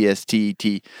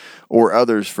 PSTSTT, or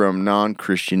others from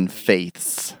non-Christian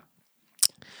faiths.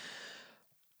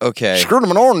 Okay. Screw the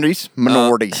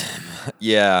minorities.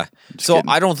 Yeah. So kidding.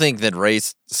 I don't think that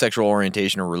race, sexual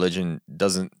orientation, or religion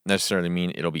doesn't necessarily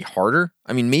mean it'll be harder.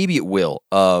 I mean, maybe it will.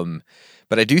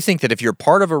 But I do think that if you're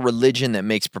part of a religion that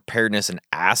makes preparedness an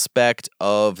aspect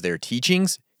of their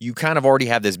teachings, you kind of already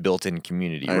have this built-in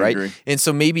community, I right? agree. And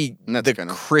so maybe And that's the kind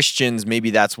of- Christians,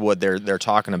 maybe that's what they're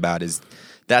talking about, is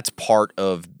that's part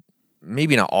of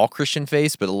maybe not all Christian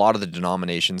faiths, but a lot of the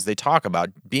denominations, they talk about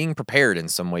being prepared in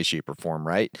some way, shape, or form,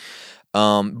 right?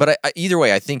 But either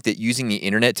way, I think that using the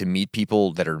internet to meet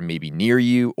people that are maybe near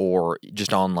you or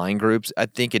just online groups, I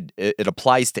think it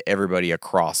applies to everybody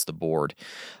across the board.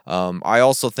 I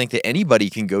also think that anybody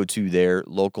can go to their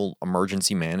local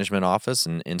emergency management office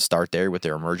and start there with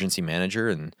their emergency manager,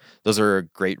 and those are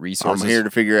great resources. I'm here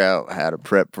to figure out how to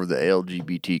prep for the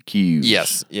LGBTQs.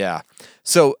 Yes, yeah.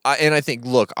 So, and I think,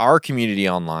 look, our community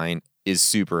online is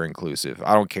super inclusive.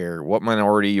 I don't care what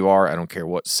minority you are. I don't care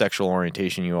what sexual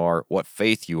orientation you are, what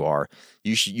faith you are.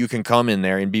 You can come in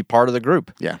there and be part of the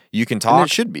group. Yeah. You can And talk.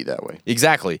 it should be that way.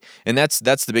 Exactly. And that's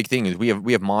the big thing is we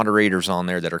have moderators on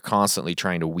there that are constantly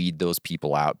trying to weed those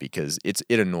people out because it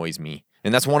annoys me.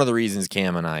 And that's one of the reasons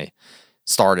Cam and I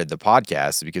started the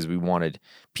podcast, because we wanted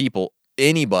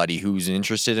anybody who's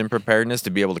interested in preparedness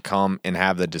to be able to come and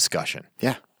have the discussion.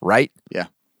 Yeah. Right? Yeah.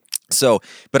 So,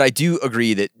 but I do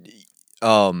agree that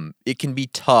it can be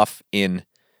tough in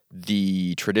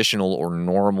the traditional or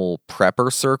normal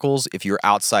prepper circles if you're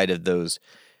outside of those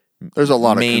There's a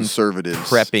lot of main conservatives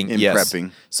prepping. in Yes.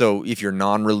 prepping. So if you're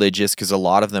non-religious, because a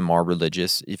lot of them are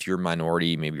religious, if you're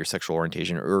minority, maybe your sexual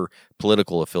orientation or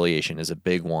political affiliation is a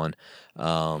big one,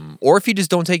 or if you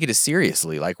just don't take it as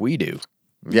seriously like we do.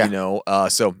 Yeah. You know.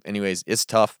 So, anyways, it's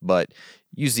tough, but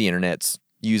use the internet.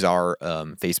 Use our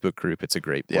Facebook group. It's a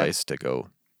great place to go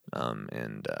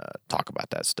and talk about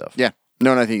that stuff. Yeah.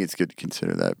 No, and I think it's good to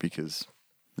consider that because,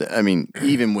 I mean,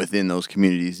 even within those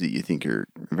communities that you think are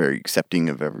very accepting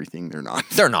of everything, they're not.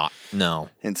 They're not. No.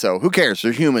 And so, who cares?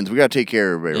 They're humans. We got to take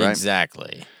care of everybody, right?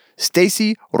 Exactly.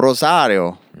 Stacy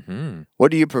Rosario. Mm-hmm. What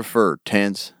do you prefer?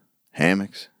 Tents,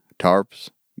 hammocks, tarps,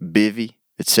 bivy,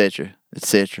 etc.,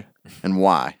 and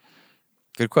why?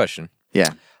 Good question.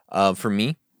 Yeah. For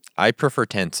me, I prefer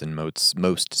tents in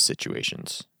most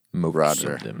situations. Most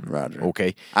Roger. of them. Roger.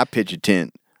 Okay. I pitch a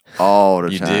tent all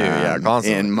the You do, time. yeah,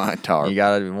 constantly. In my tarp. You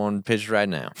got one pitched right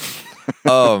now.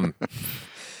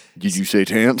 Did you say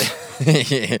tents?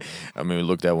 I mean, we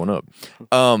looked that one up.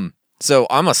 So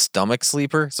I'm a stomach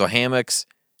sleeper, so hammocks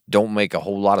don't make a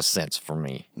whole lot of sense for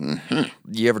me. Mm-hmm.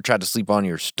 You ever tried to sleep on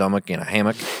your stomach in a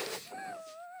hammock?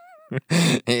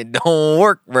 It don't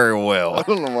work very I well.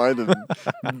 don't know why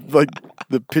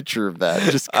the picture of that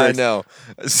just I know.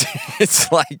 It's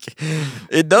like,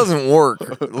 it doesn't work.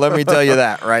 Let me tell you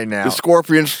that right now. The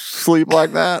scorpions sleep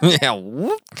like that. Yeah.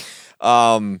 Whoop.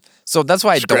 So that's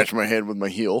why I don't. Scratch my head with my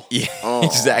heel. Yeah, Oh,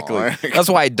 exactly. That's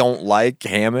why I don't like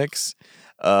hammocks.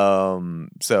 And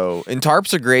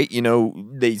tarps are great. You know,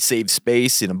 they save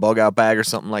space in a bug out bag or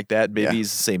something like that.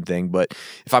 Bivvy's the same thing. But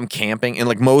if I'm camping, and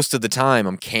like most of the time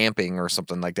I'm camping or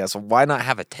something like that, so why not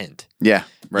have a tent? Yeah,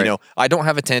 right. You know, I don't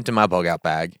have a tent in my bug out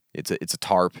bag. It's a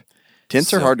tarp.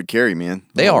 Tents are so- hard to carry, man.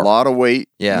 They A are. lot of weight.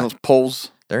 Yeah. And those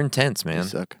poles They're intense, they man.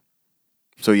 suck.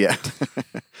 So yeah,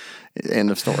 end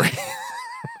of story.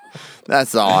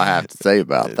 That's all I have to say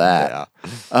about that.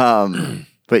 Yeah.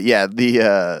 But yeah,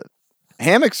 the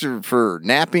hammocks are for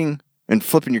napping and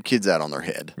flipping your kids out on their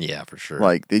head. Yeah, for sure.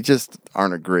 Like, they just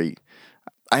aren't a great.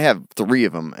 I have 3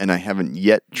 of them, and I haven't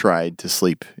yet tried to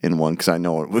sleep in one because I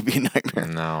know it would be a nightmare.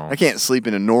 No. I can't sleep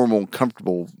in a normal,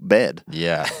 comfortable bed,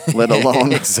 Yeah. let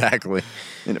alone exactly.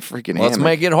 in a freaking Let's hammock.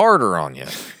 make it harder on you.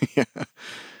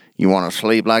 You want to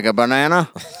sleep like a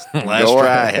banana? Let's Go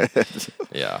try ahead. it.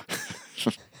 Yeah.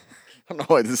 don't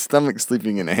know why the stomach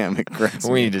sleeping in a hammock cracks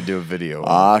We me. need to do a video.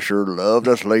 I sure love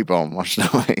to sleep on my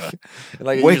stomach.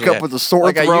 Like I Wake usually- up with a sore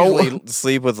like throat. I usually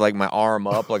sleep with like my arm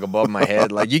up, like above my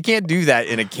head. Like you can't do that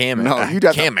in a hammock. No, you'd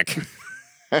have to- hammock.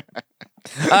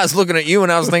 I was looking at you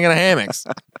and I was thinking of hammocks.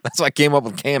 That's why I came up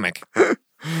with hammock.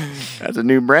 That's a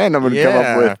new brand I'm going to come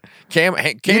up with.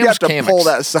 You'd have to pull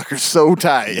that sucker so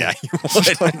tight. Yeah, you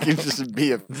Just like it just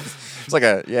be a. It's like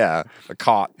a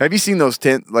cot. Have you seen those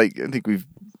tent? Like I think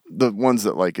the ones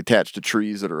that like attach to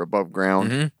trees that are above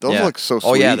ground. Those Yeah. look so sweet.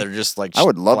 Oh yeah, they're just like. I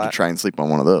would love flat. to try and sleep on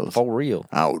one of those. For real.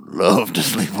 I would love to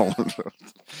sleep on one of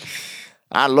those.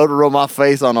 I'd love to roll my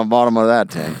face on the bottom of that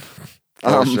tent.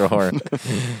 For sure.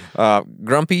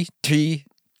 Grumpy T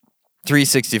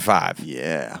 365.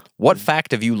 Yeah. What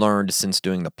fact have you learned since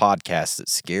doing the podcast that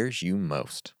scares you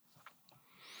most?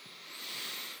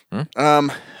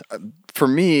 For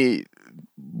me,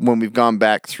 when we've gone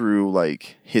back through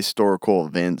like historical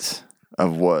events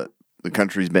of what the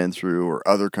country's been through or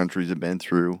other countries have been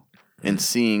through, and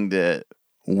seeing that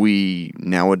we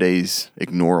nowadays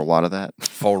ignore a lot of that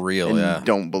For real, and yeah.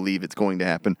 don't believe it's going to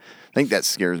happen, I think that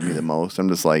scares me the most. I'm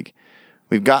just like,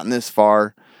 we've gotten this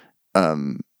far,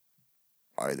 and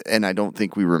I don't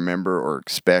think we remember or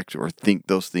expect or think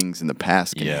those things in the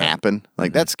past can Yeah. happen.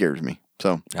 Like that scares me.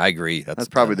 So I agree. that's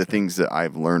probably the things that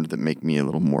I've learned that make me a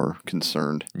little more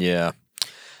concerned. Yeah.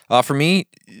 For me,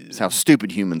 Is how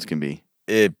stupid humans can be.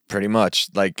 it pretty much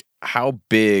like how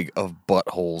big of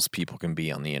buttholes people can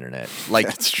be on the internet. Like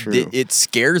That's true. It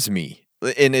scares me.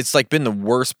 And it's like been the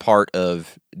worst part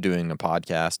of doing the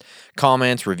podcast.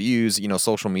 Comments, reviews,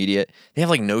 social media. They have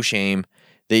like no shame.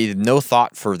 They have no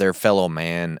thought for their fellow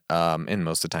man, and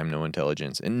most of the time no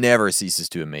intelligence. It never ceases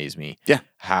to amaze me. Yeah.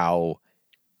 How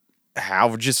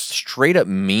just straight up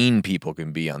mean people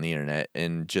can be on the internet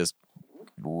and just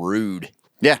rude.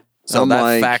 Yeah. So I'm that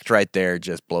like, fact right there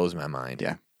just blows my mind.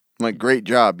 Yeah. I'm like, great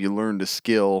job. You learned a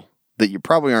skill that you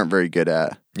probably aren't very good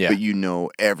at, Yeah. but you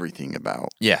know everything about.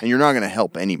 Yeah. And you're not going to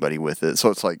help anybody with it. So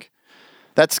it's like,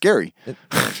 that's scary.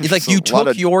 It's like So you a lot took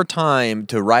of- your time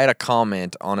to write a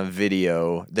comment on a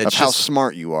video that's of how just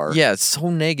smart you are. yeah, it's so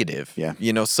negative. Yeah.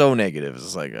 So negative.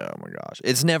 It's like, oh my gosh,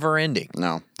 it's never ending.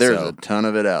 No, there's So, a ton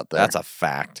of it out there. That's a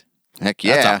fact. heck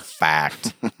yeah. That's a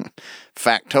fact.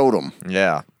 Factotum.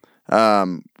 Yeah.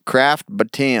 Kraft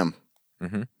Batam.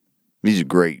 Mhm. He's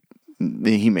great.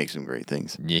 He makes some great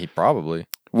things. Yeah, probably.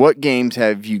 What games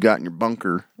have you got in your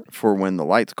bunker for when the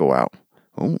lights go out?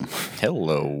 Oh,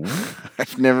 Hello.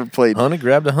 I've never played. Honey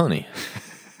grabbed a honey.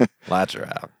 Lights are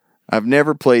out. I've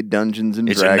never played Dungeons and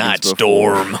It's a Dragons night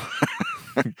before. storm.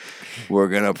 We're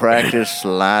gonna practice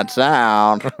lights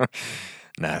out.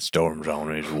 Night storm's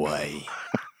on his way.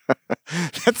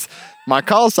 That's my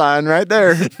call sign right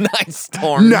there. Night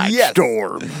storm. Night Yes.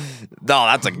 storm. No,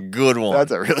 that's a good one.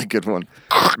 That's a really good one.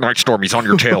 Night storm, he's on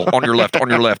your tail. On your left, on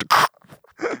your left.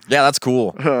 Yeah, that's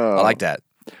cool. I like that.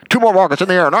 2 more rockets in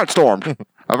the air. Night storm.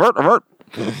 Avert, avert.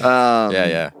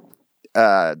 Yeah.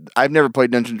 I've never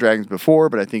played Dungeons and Dragons before,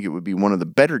 but I think it would be one of the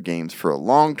better games for a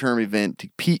long-term event to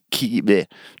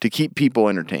keep people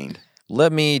entertained.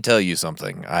 Let me tell you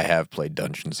something. I have played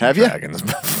Dungeons Have and ya? Dragons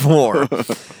before.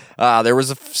 There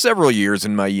was several years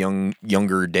in my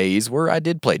younger days where I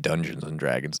did play Dungeons and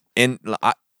Dragons, and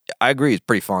I agree, it's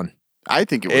pretty fun. I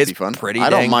think it would It's be fun. pretty I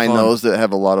don't dang mind fun. those that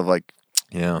have a lot of like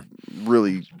Yeah,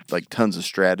 really like tons of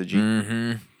strategy.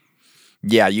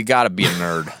 yeah. You got to be a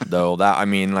nerd though.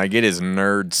 Like it is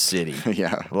nerd city.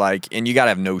 Yeah. Like, and you got to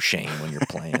have no shame when you're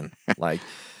playing. Like,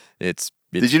 it's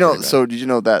Did you know? pretty bad. So did you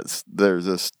know that there's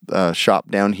this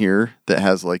shop down here that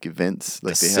has like events,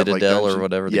 like the they have like Citadel or dungeon-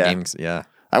 whatever the yeah. game's. Yeah.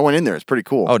 I went in there. It's pretty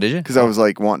cool. Oh, did you? Because I was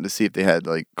like wanting to see if they had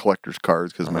like collector's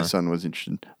cards because my son was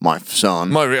interested. My son.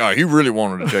 He really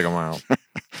wanted to check them out.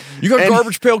 You got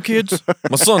garbage pail kids?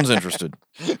 My son's interested.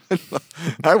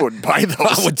 I would buy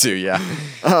those. I would too. Yeah.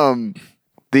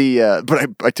 But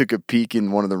I took a peek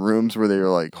in one of the rooms where they were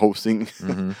like hosting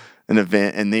an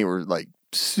event, and they were like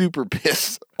super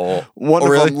pissed. Oh, One of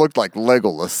really? them looked like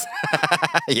Legolas.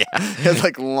 Yeah. He had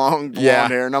like long blonde Yeah.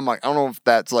 hair, and I'm like, I don't know if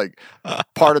that's like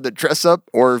part of the dress up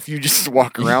or if you just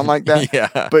walk around like that.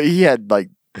 Yeah. But he had like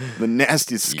the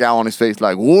nastiest scowl on his face,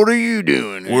 like, "What are you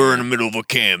doing?" here?" We're in the middle of a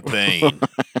campaign.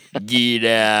 Get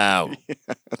out.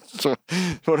 So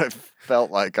what I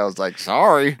felt like, I was like,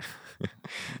 sorry.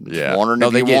 Yeah. Wondering No,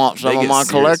 if they you get- want some they of get my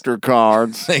serious. collector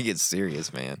cards. They get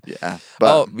serious, man. Yeah.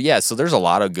 But Yeah. So there's a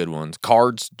lot of good ones.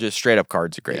 Cards, just straight up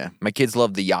cards are great. Yeah. My kids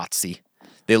love the Yahtzee.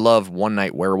 They love One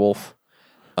Night Werewolf.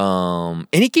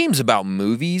 Any games about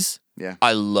movies, Yeah.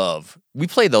 I love. We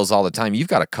play those all the time. You've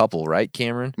got a couple, right,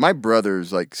 Cameron? my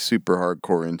brother's like super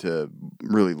hardcore into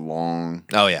really long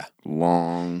Oh yeah.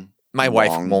 My wife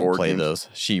long won't board play games. those.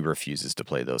 She refuses to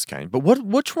play those kind. But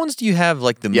which ones do you have?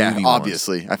 Like the Yeah, movie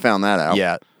obviously. I found that out. ones?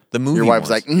 Yeah, the movie. Your wife's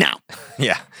ones. like, no.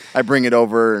 yeah, I bring it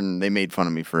over, and they made fun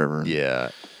of me forever. yeah.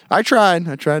 I tried.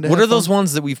 To What have are those fun.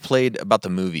 ones that we've played about the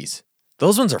movies?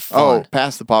 Those ones are Oh, fun.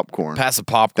 Pass the Popcorn. Pass the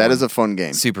popcorn. That is a fun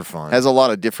game. super fun. Has a lot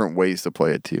of different ways to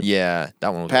play it, too. yeah,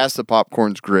 that one. Was Pass the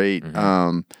Popcorn's great.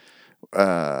 Mm-hmm.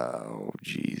 Oh,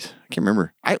 geez. I can't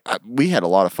remember. We had a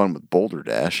lot of fun with Boulder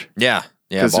Dash. Yeah,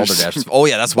 'Cause Boulder there's Dash. Oh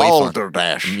yeah, that's way fun. Boulder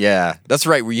Dash. Yeah, that's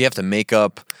right. Where you have to make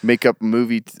up Make up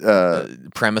movie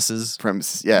premises.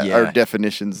 premises, yeah, Yeah. or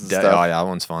definitions and Oh stuff. yeah, that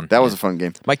one's fun. That was Yeah. a fun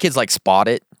game. My kids like Spot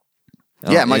It.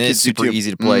 Yeah, my and kids it's do super too.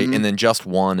 easy to play. Mhm. And then Just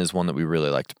One is one that we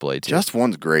really like to play too. Just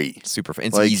One's great. super fun.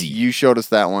 It's like easy. you showed us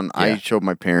that one. I Yeah. showed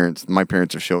my parents. My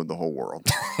parents have showed the whole world.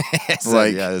 So,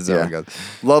 like, yeah, that's how yeah. it goes.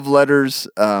 Love Letters.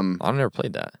 I've never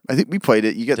played that. I think we played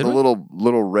it. You get Did the we?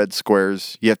 little red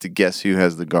squares. You have to guess who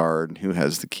has the guard, who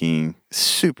has the king.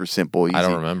 Super simple. Easy. I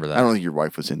don't remember that. I don't think your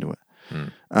wife was into it.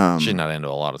 She's not into a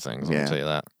lot of things. yeah. I'll tell you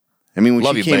that. I mean, when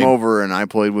Love she you, came babe. over and I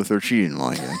played with her, she didn't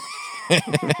like it.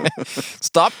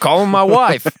 Stop calling my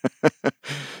wife.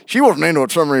 She wasn't into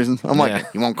it for some reason. I'm like, Yeah.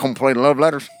 you want to come play Love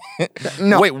Letters?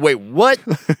 No. Wait, what?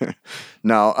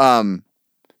 No.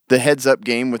 The heads up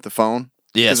game with the phone.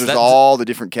 Yes, Because there's that's all the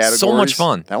different categories. So much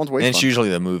fun. That one's way and fun. it's usually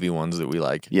the movie ones that we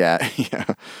like. Yeah, yeah.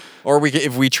 Or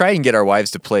if we try and get our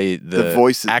wives to play the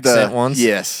voice accent ones,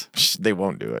 Yes. they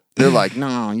won't do it. They're like,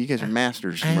 no, you guys are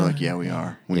masters. And we're like, yeah, we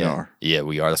are. We are. Yeah,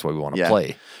 we are. That's why we want to Yeah.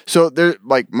 play. So they're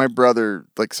like my brother,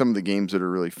 like some of the games that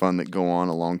are really fun that go on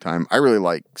a long time. I really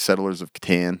like Settlers of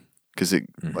Catan because it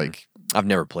like, I've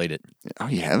never played it. oh,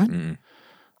 you haven't?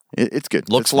 It's good.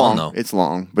 Looks it's fun, long. though. It's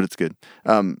long, but it's good.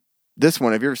 This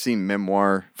one, have you ever seen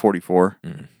Memoir 44?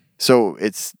 So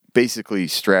it's basically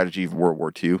strategy of World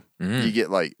War II. You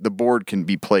get like the board can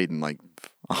be played in like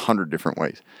 100 different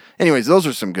ways. Anyways, those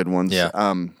are some good ones. Yeah.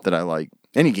 That I like.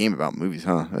 Any game about movies,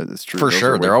 huh? That's true. For Those are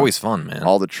sure. way They're fun. always fun, man.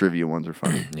 All the trivia ones are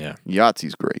fun. Yeah.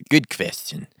 Yahtzee's great. Good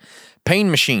question. Pain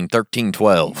Machine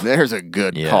 1312. There's a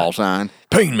good Yeah. call sign.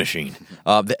 Pain Machine.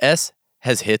 The S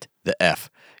has hit the F.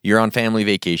 You're on family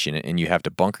vacation and you have to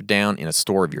bunker down in a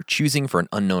store of your choosing for an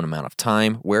unknown amount of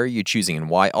time. Where are you choosing and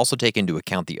why? Also take into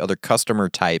account the other customer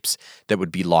types that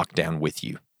would be locked down with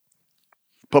you.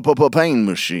 Pain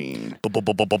machine.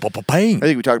 Pain. I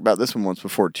think we talked about this one once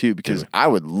before too, because I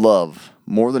would love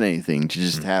more than anything to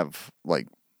just have like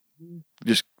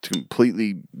just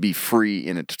completely be free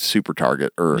in a super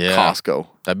Target or a Yeah. Costco.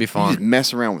 That'd be You fun. just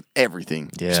mess around with everything.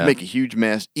 Just Yeah. make a huge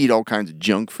mess, eat all kinds of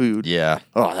junk food. Yeah.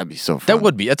 Oh, that'd be so fun.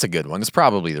 That's a good one. It's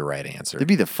probably the right answer. It'd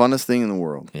be the funnest thing in the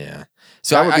world. Yeah.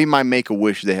 So That would be my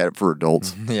make-a-wish they had it for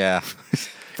adults. yeah.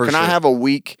 For Can I have a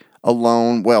week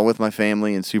alone, with my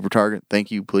family in Super Target?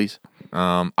 Thank you, please.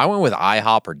 I went with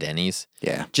IHOP or Denny's.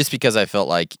 Yeah. Just because I felt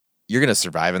like you're gonna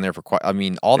survive in there for quite. I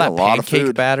mean, all Yeah, that a lot of pancake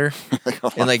food. batter,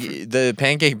 and like the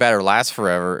pancake batter lasts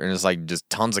forever, and it's like just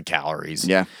tons of calories.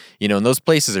 Yeah. you know, and those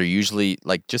places are usually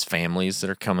like just families that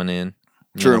are coming in.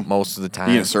 you True. know, most of the time.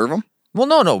 You gonna serve them? Well,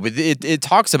 no, but it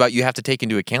talks about you have to take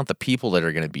into account the people that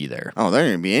are going to be there. Oh, there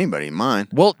ain't gonna be anybody in mine.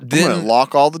 Well, I'm gonna then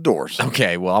lock all the doors.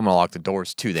 okay, well, I'm gonna lock the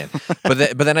doors too then.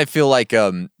 but then I feel like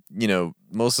you know,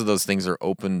 most of those things are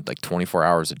open like 24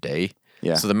 hours a day.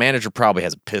 Yeah. So the manager probably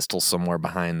has a pistol somewhere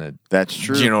behind the. That's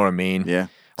true. Do you know what I mean? Yeah.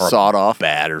 Or a Sawed off.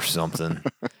 bat or something.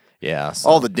 Yeah. So,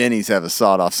 All the Denny's have a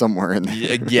sawed off somewhere in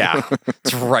there. yeah,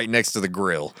 it's right next to the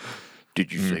grill.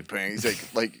 Did you say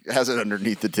pancakes? Like has it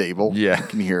underneath the table. Yeah. You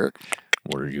can hear it.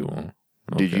 What did you want?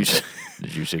 Did you say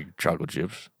Did you say chocolate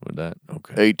chips with that?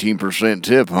 Okay. 18%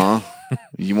 tip, huh?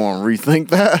 You want to rethink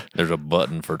that? There's a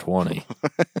button for 20.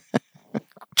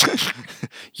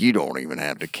 You don't even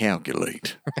have to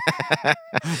calculate.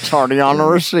 It's already on the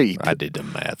receipt. I did the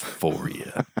math for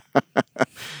you. You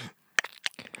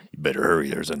better hurry.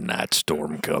 There's a night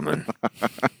storm coming.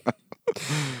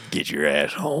 Get your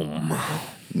ass home.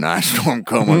 Nice storm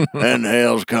coming, and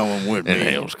hell's coming with me. And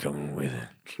hell's coming with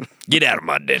it. Get out of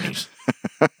my Denny's.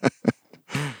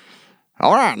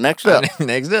 All right, next up.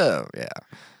 Next up,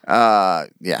 yeah.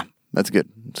 Yeah, that's good.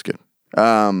 That's good.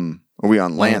 Are we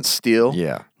on Lance Steele?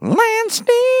 Yeah. Lance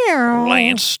Steele.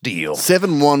 Lance Steele.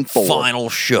 714. Final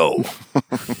show.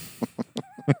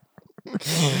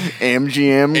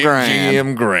 MGM Grand.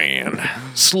 MGM Grand.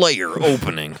 Slayer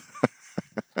opening.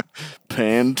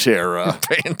 Pantera.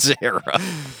 Pantera.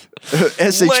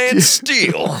 SHQ. Lance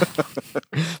Steele.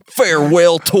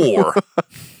 Farewell tour.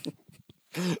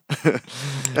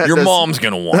 Your does- mom's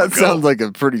gonna want to That go. sounds like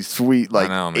a pretty sweet, like,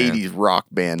 know, man. 80s rock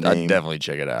band I'd name. definitely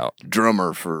check it out.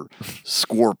 Drummer for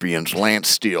Scorpions, Lance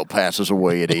Steele, passes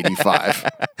away at 85.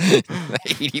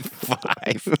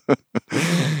 85.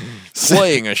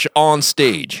 playing on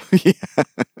stage.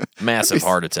 Massive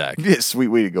heart attack. It'd be a sweet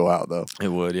way to go out, though. It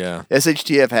would, yeah.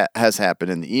 SHTF has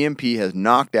happened, and the EMP has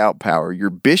knocked out power. Your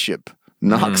bishop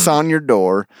knocks on your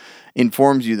door,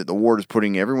 informs you that the ward is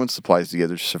putting everyone's supplies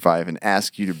together to survive, and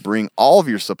asks you to bring all of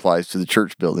your supplies to the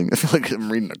church building. I feel like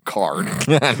I'm reading a card.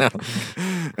 I know.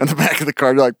 On the back of the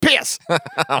card, you're like, piss!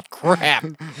 Oh, crap.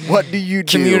 What do you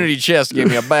do? Community chest gave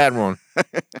me a bad one.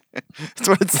 That's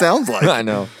what it sounds like. I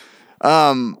know.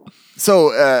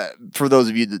 So, for those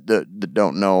of you that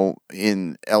don't know,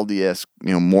 in LDS,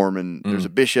 Mormon, there's a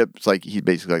bishop. It's like he's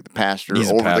basically like the pastor He's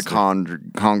a over pastor.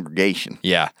 the congregation.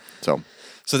 Yeah.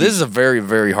 So this is a very,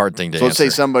 very hard thing to let's answer.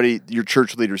 say somebody, your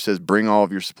church leader says, bring all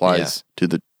of your supplies to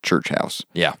the church house.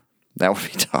 Yeah. That would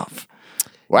be tough.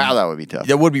 Wow, that would be tough.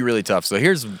 That would be really tough. So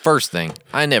here's the first thing.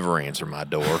 I never answer my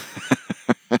door.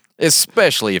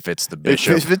 Especially if it's the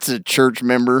bishop. If it's a church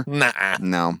member, Nah.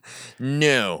 no.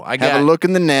 No. I Have got a look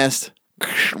in the nest.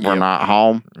 We're not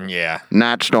home. Yeah.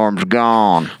 Night storm's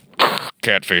gone.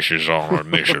 Catfish is on a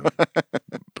mission.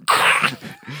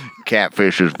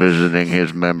 Catfish is visiting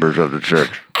his members of the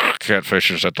church.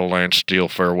 Catfish is at the Lance Steel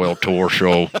Farewell Tour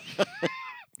show.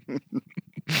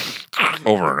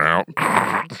 Over and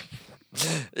out.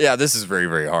 Yeah, this is very,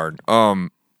 very hard.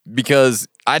 Because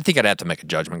I think I'd have to make a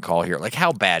judgment call here. Like,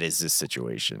 how bad is this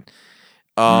situation?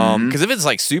 Because if it's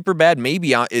like super bad,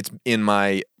 maybe it's in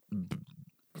my.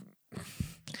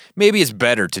 Maybe it's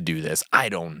better to do this. I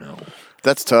don't know.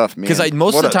 That's tough, man. Because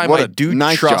most of the time I do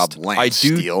nice trust. job, Lance I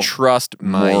do Steele. trust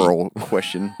my Moral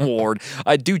question. ward.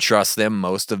 I do trust them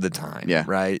most of the time. Yeah.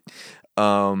 Right.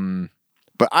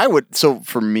 But I would. So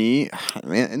for me,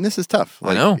 man, and this is tough.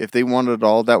 I know. If they wanted it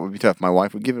all, that would be tough. My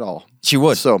wife would give it all. She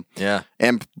would. So yeah.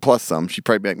 and plus some. She'd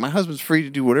probably be like, "My husband's free to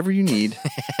do whatever you need.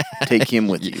 Take him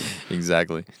with you."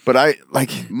 Exactly. But I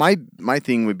like my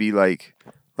thing would be like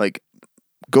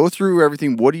go through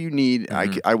everything. What do you need?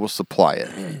 I will supply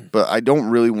it. But I don't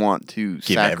really want to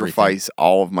Give sacrifice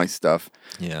all of my stuff.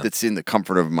 Yeah. That's in the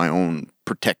comfort of my own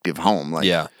protective home. Like,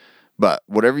 Yeah. But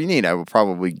whatever you need, I will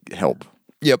probably help.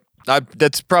 Yep.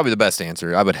 That's probably the best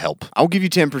answer. I would help. I'll give you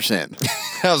 10%.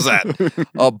 How's that?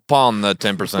 Upon the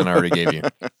 10% I already gave you.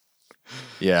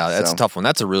 Yeah, that's So- a tough one.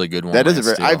 That's a really good one. That is a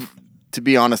Lance very. Steele. To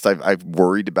be honest, I've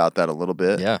worried about that a little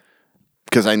bit. Yeah.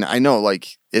 Because I know,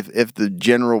 like, if the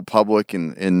general public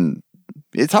and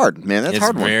it's hard, man. That's It's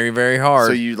hard. very, very hard.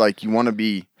 So you want to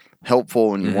be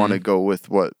helpful and you want to go with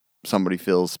what somebody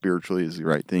feels spiritually is the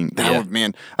right thing. That Yeah. would,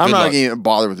 man, I'm Good not luck. going to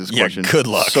bother with this Yeah, question. good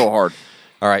luck. So hard.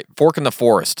 All right. Fork in the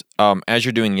forest. As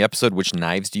you're doing the episode, which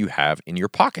knives do you have in your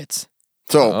pockets?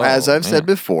 So as I've man. said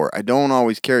before, I don't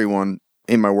always carry one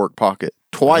in my work pocket.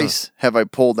 Twice have I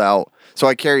pulled out. So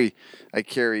I carry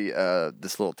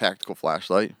this little tactical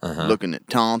flashlight, looking at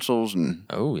tonsils and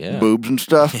Oh, yeah. boobs and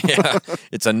stuff. Yeah.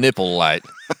 It's a nipple light.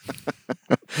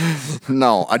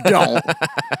 No, I don't.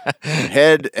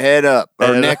 head up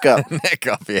or neck up. Neck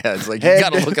up, yeah. It's like Head- you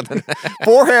got to look at the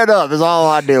Forehead up is all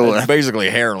I deal It's with. basically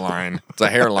hairline. It's a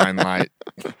hairline light.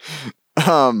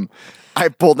 I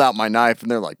pulled out my knife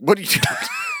and they're like, "What are you doing?"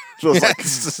 So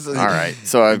it's like, all right.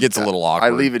 So It gets a little awkward. I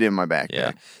leave it in my backpack.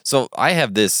 Yeah. So I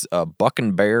have this Buck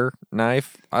and Bear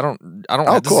knife. I don't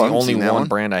Oh, have, this cool. I is the haven't only seen that one one.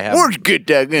 brand I have. Where'd you get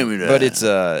that? Give me that. But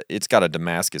it's got a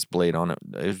Damascus blade on it.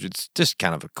 It's just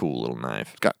kind of a cool little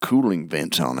knife. got cooling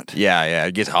vents on it. Yeah,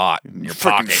 it gets hot in your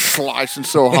Freaking pocket. slicing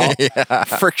so hot.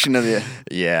 Friction of the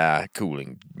Yeah,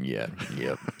 cooling. Yeah,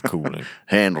 cooling.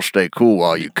 handle stay cool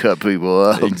while you cut people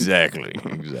up. Exactly.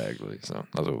 So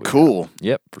that's what we Cool. got.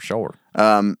 Yep, for sure.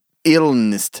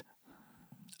 Illness.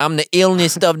 I'm the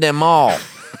illness of them all.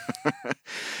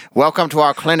 Welcome to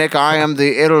our clinic. I am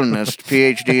the illness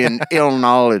PhD in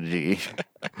illnology.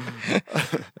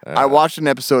 I watched an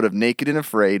episode of Naked and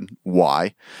Afraid.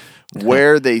 Why?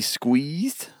 Where they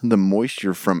squeezed the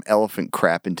moisture from elephant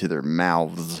crap into their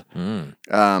mouths.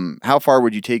 How far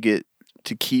would you take it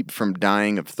to keep from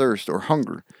dying of thirst or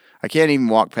hunger? I can't even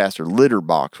walk past a litter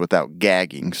box without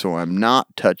gagging, so I'm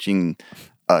not touching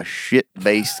a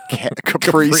shit-based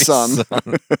Capri Sun.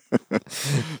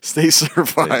 Stay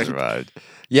survived.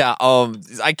 Yeah,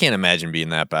 I can't imagine being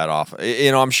that bad off.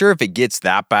 I'm sure if it gets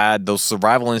that bad, those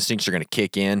survival instincts are going to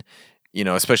kick in,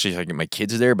 especially if I get my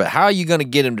kids there. But how are you going to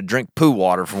get them to drink poo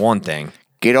water, for one thing?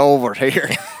 Get over here.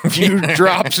 Few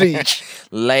drops each.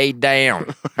 Lay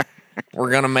down. We're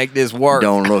going to make this work.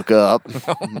 Don't look up.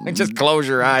 Just close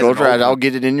your eyes. Go and try it. open. I'll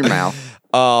get it in your mouth.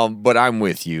 But I'm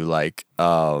with you. Like,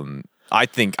 I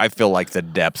feel like the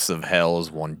depths of hell is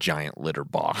one giant litter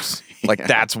box. Like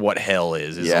that's what hell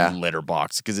is Yeah. a litter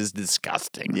box because it's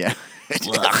disgusting. Yeah.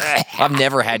 I've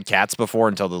never had cats before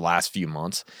until the last few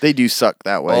months. They do suck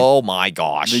that way. Oh my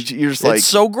gosh. You're just like, it's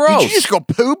so gross. Did you just go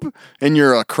poop? And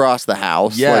you're across the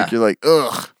house. Yeah. Like, you're like,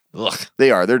 ugh. Ugh.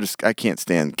 They are. They're just, I can't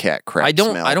stand cat crap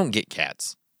smell. I don't get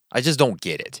cats. I just don't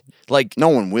get it. Like No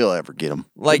one will ever get them.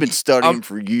 Like, They've been studying I'm-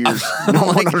 for years. No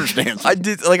one understands. I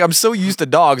did like I'm so used to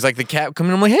dogs. Like the cat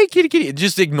coming, I'm like, hey, kitty, kitty. It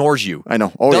just ignores you. I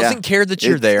know. Oh, yeah. Doesn't care that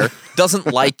you're there. Doesn't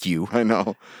like you. I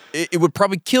know. It would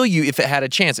probably kill you if it had a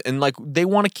chance. And like they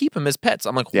want to keep them as pets.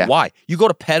 I'm like, Yeah. why? You go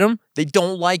to pet them, they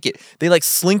don't like it. They like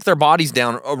slink their bodies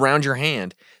down around your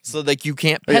hand so like you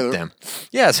can't pet Yeah. them.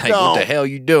 Yeah, it's like, No. what the hell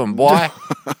you doing, boy?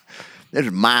 This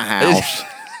is my house.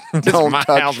 This is Don't my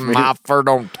touch house, me. my fur.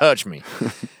 Don't touch me.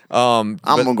 I'm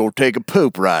going to go take a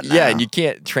poop right now. Yeah, and you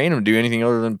can't train them to do anything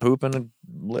other than poop in a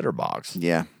litter box.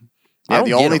 Yeah. I Yeah, don't the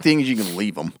get only 'em. thing is you can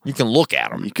leave them. You can look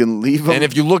at them, You can leave them. and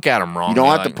if you look at them wrong, you don't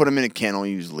you're have to like, put them in a kennel,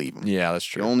 you just leave them. Yeah, that's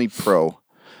The true. only pro.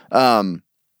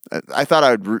 I thought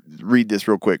I would read this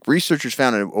real quick. Researchers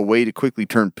found a way to quickly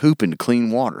turn poop into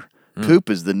clean water. Poop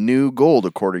is the new gold,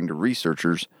 according to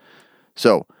researchers.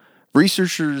 So,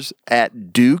 researchers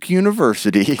at Duke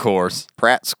University, Of course.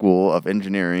 Pratt School of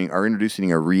Engineering, are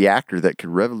introducing a reactor that could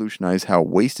revolutionize how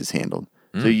waste is handled.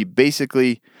 So, you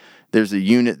basically, there's a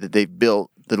unit that they've built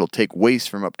that'll take waste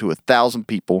from up to 1,000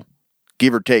 people,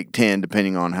 give or take 10,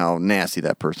 depending on how nasty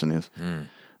that person is.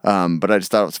 But I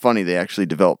just thought it was funny. They actually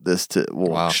developed this to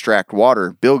Wow. extract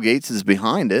water. Bill Gates is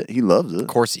behind it. He loves it. Of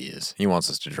course he is. He wants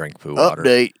us to drink poo water.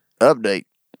 Update.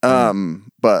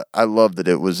 But I love that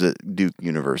it was at Duke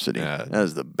University. Yeah. That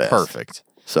is the best. Perfect.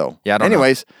 So, Yeah, I don't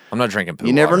anyways, know. I'm not drinking poo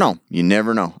you never water. know. You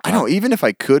never know. I know. Even if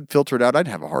I could filter it out, I'd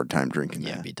have a hard time drinking Yeah,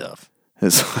 that. it'd be tough.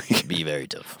 It's like, Be very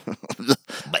tough.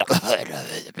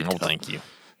 No, thank you.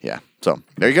 yeah. So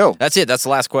there you go. That's it. That's the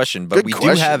last question. But Good we do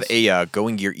have questions. a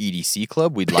Going Gear EDC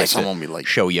club we'd like Yes, I'm gonna be to late.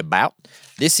 show you about.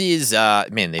 This is,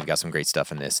 man, they've got some great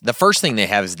stuff in this. The first thing they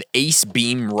have is the Ace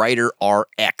Beam Rider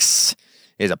RX.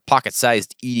 It is a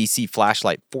pocket-sized EDC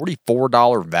flashlight,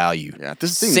 $44 value. Yeah,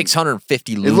 this thing-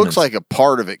 650 lumens. It looks like a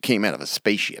part of it came out of a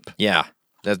spaceship. Yeah.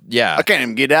 Yeah. I can't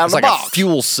even get out It's of like the a box.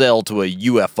 fuel cell to a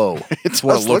UFO. It's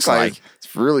what it does looks look like.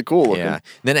 It's really cool looking. Yeah.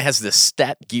 Then it has the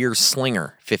Stat Gear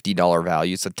Slinger, $50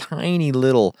 value. It's a tiny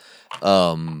little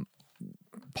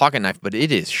pocket knife, but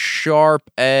it is sharp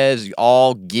as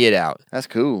all get out. That's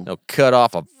cool. It'll cut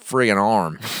off a friggin'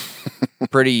 arm.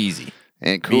 Pretty easy.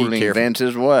 And Be cooling careful. vents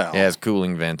as well. It has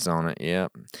cooling vents on it.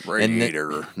 Yep. And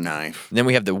Radiator knife. then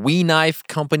we have the Wee Knife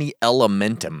Company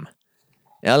Elementum.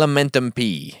 Elementum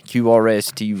P.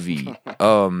 QRSTV.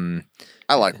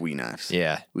 I like wee knives.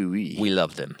 Yeah. Wee. We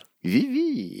love them.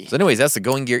 Wee. So, anyways, that's the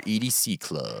Going Gear EDC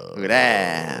Club. Look at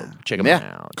that. Check them Yeah,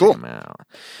 out. cool. Check 'em out.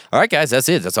 All right, guys, that's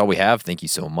it. That's all we have. Thank you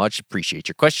so much. Appreciate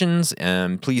your questions.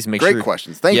 And please make Great sure.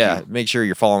 questions. Thank you. Make sure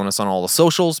you're following us on all the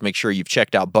socials. Make sure you've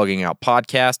checked out Bugging Out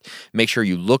Podcast. Make sure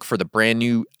you look for the brand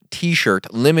new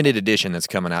T-shirt, limited edition that's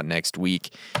coming out next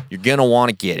week. You're gonna want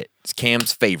to get it. It's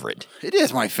Cam's favorite. It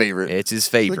is my favorite. It's his It's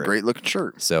a favorite. great looking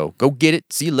shirt. So go get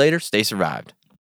it. See you later. Stay survived.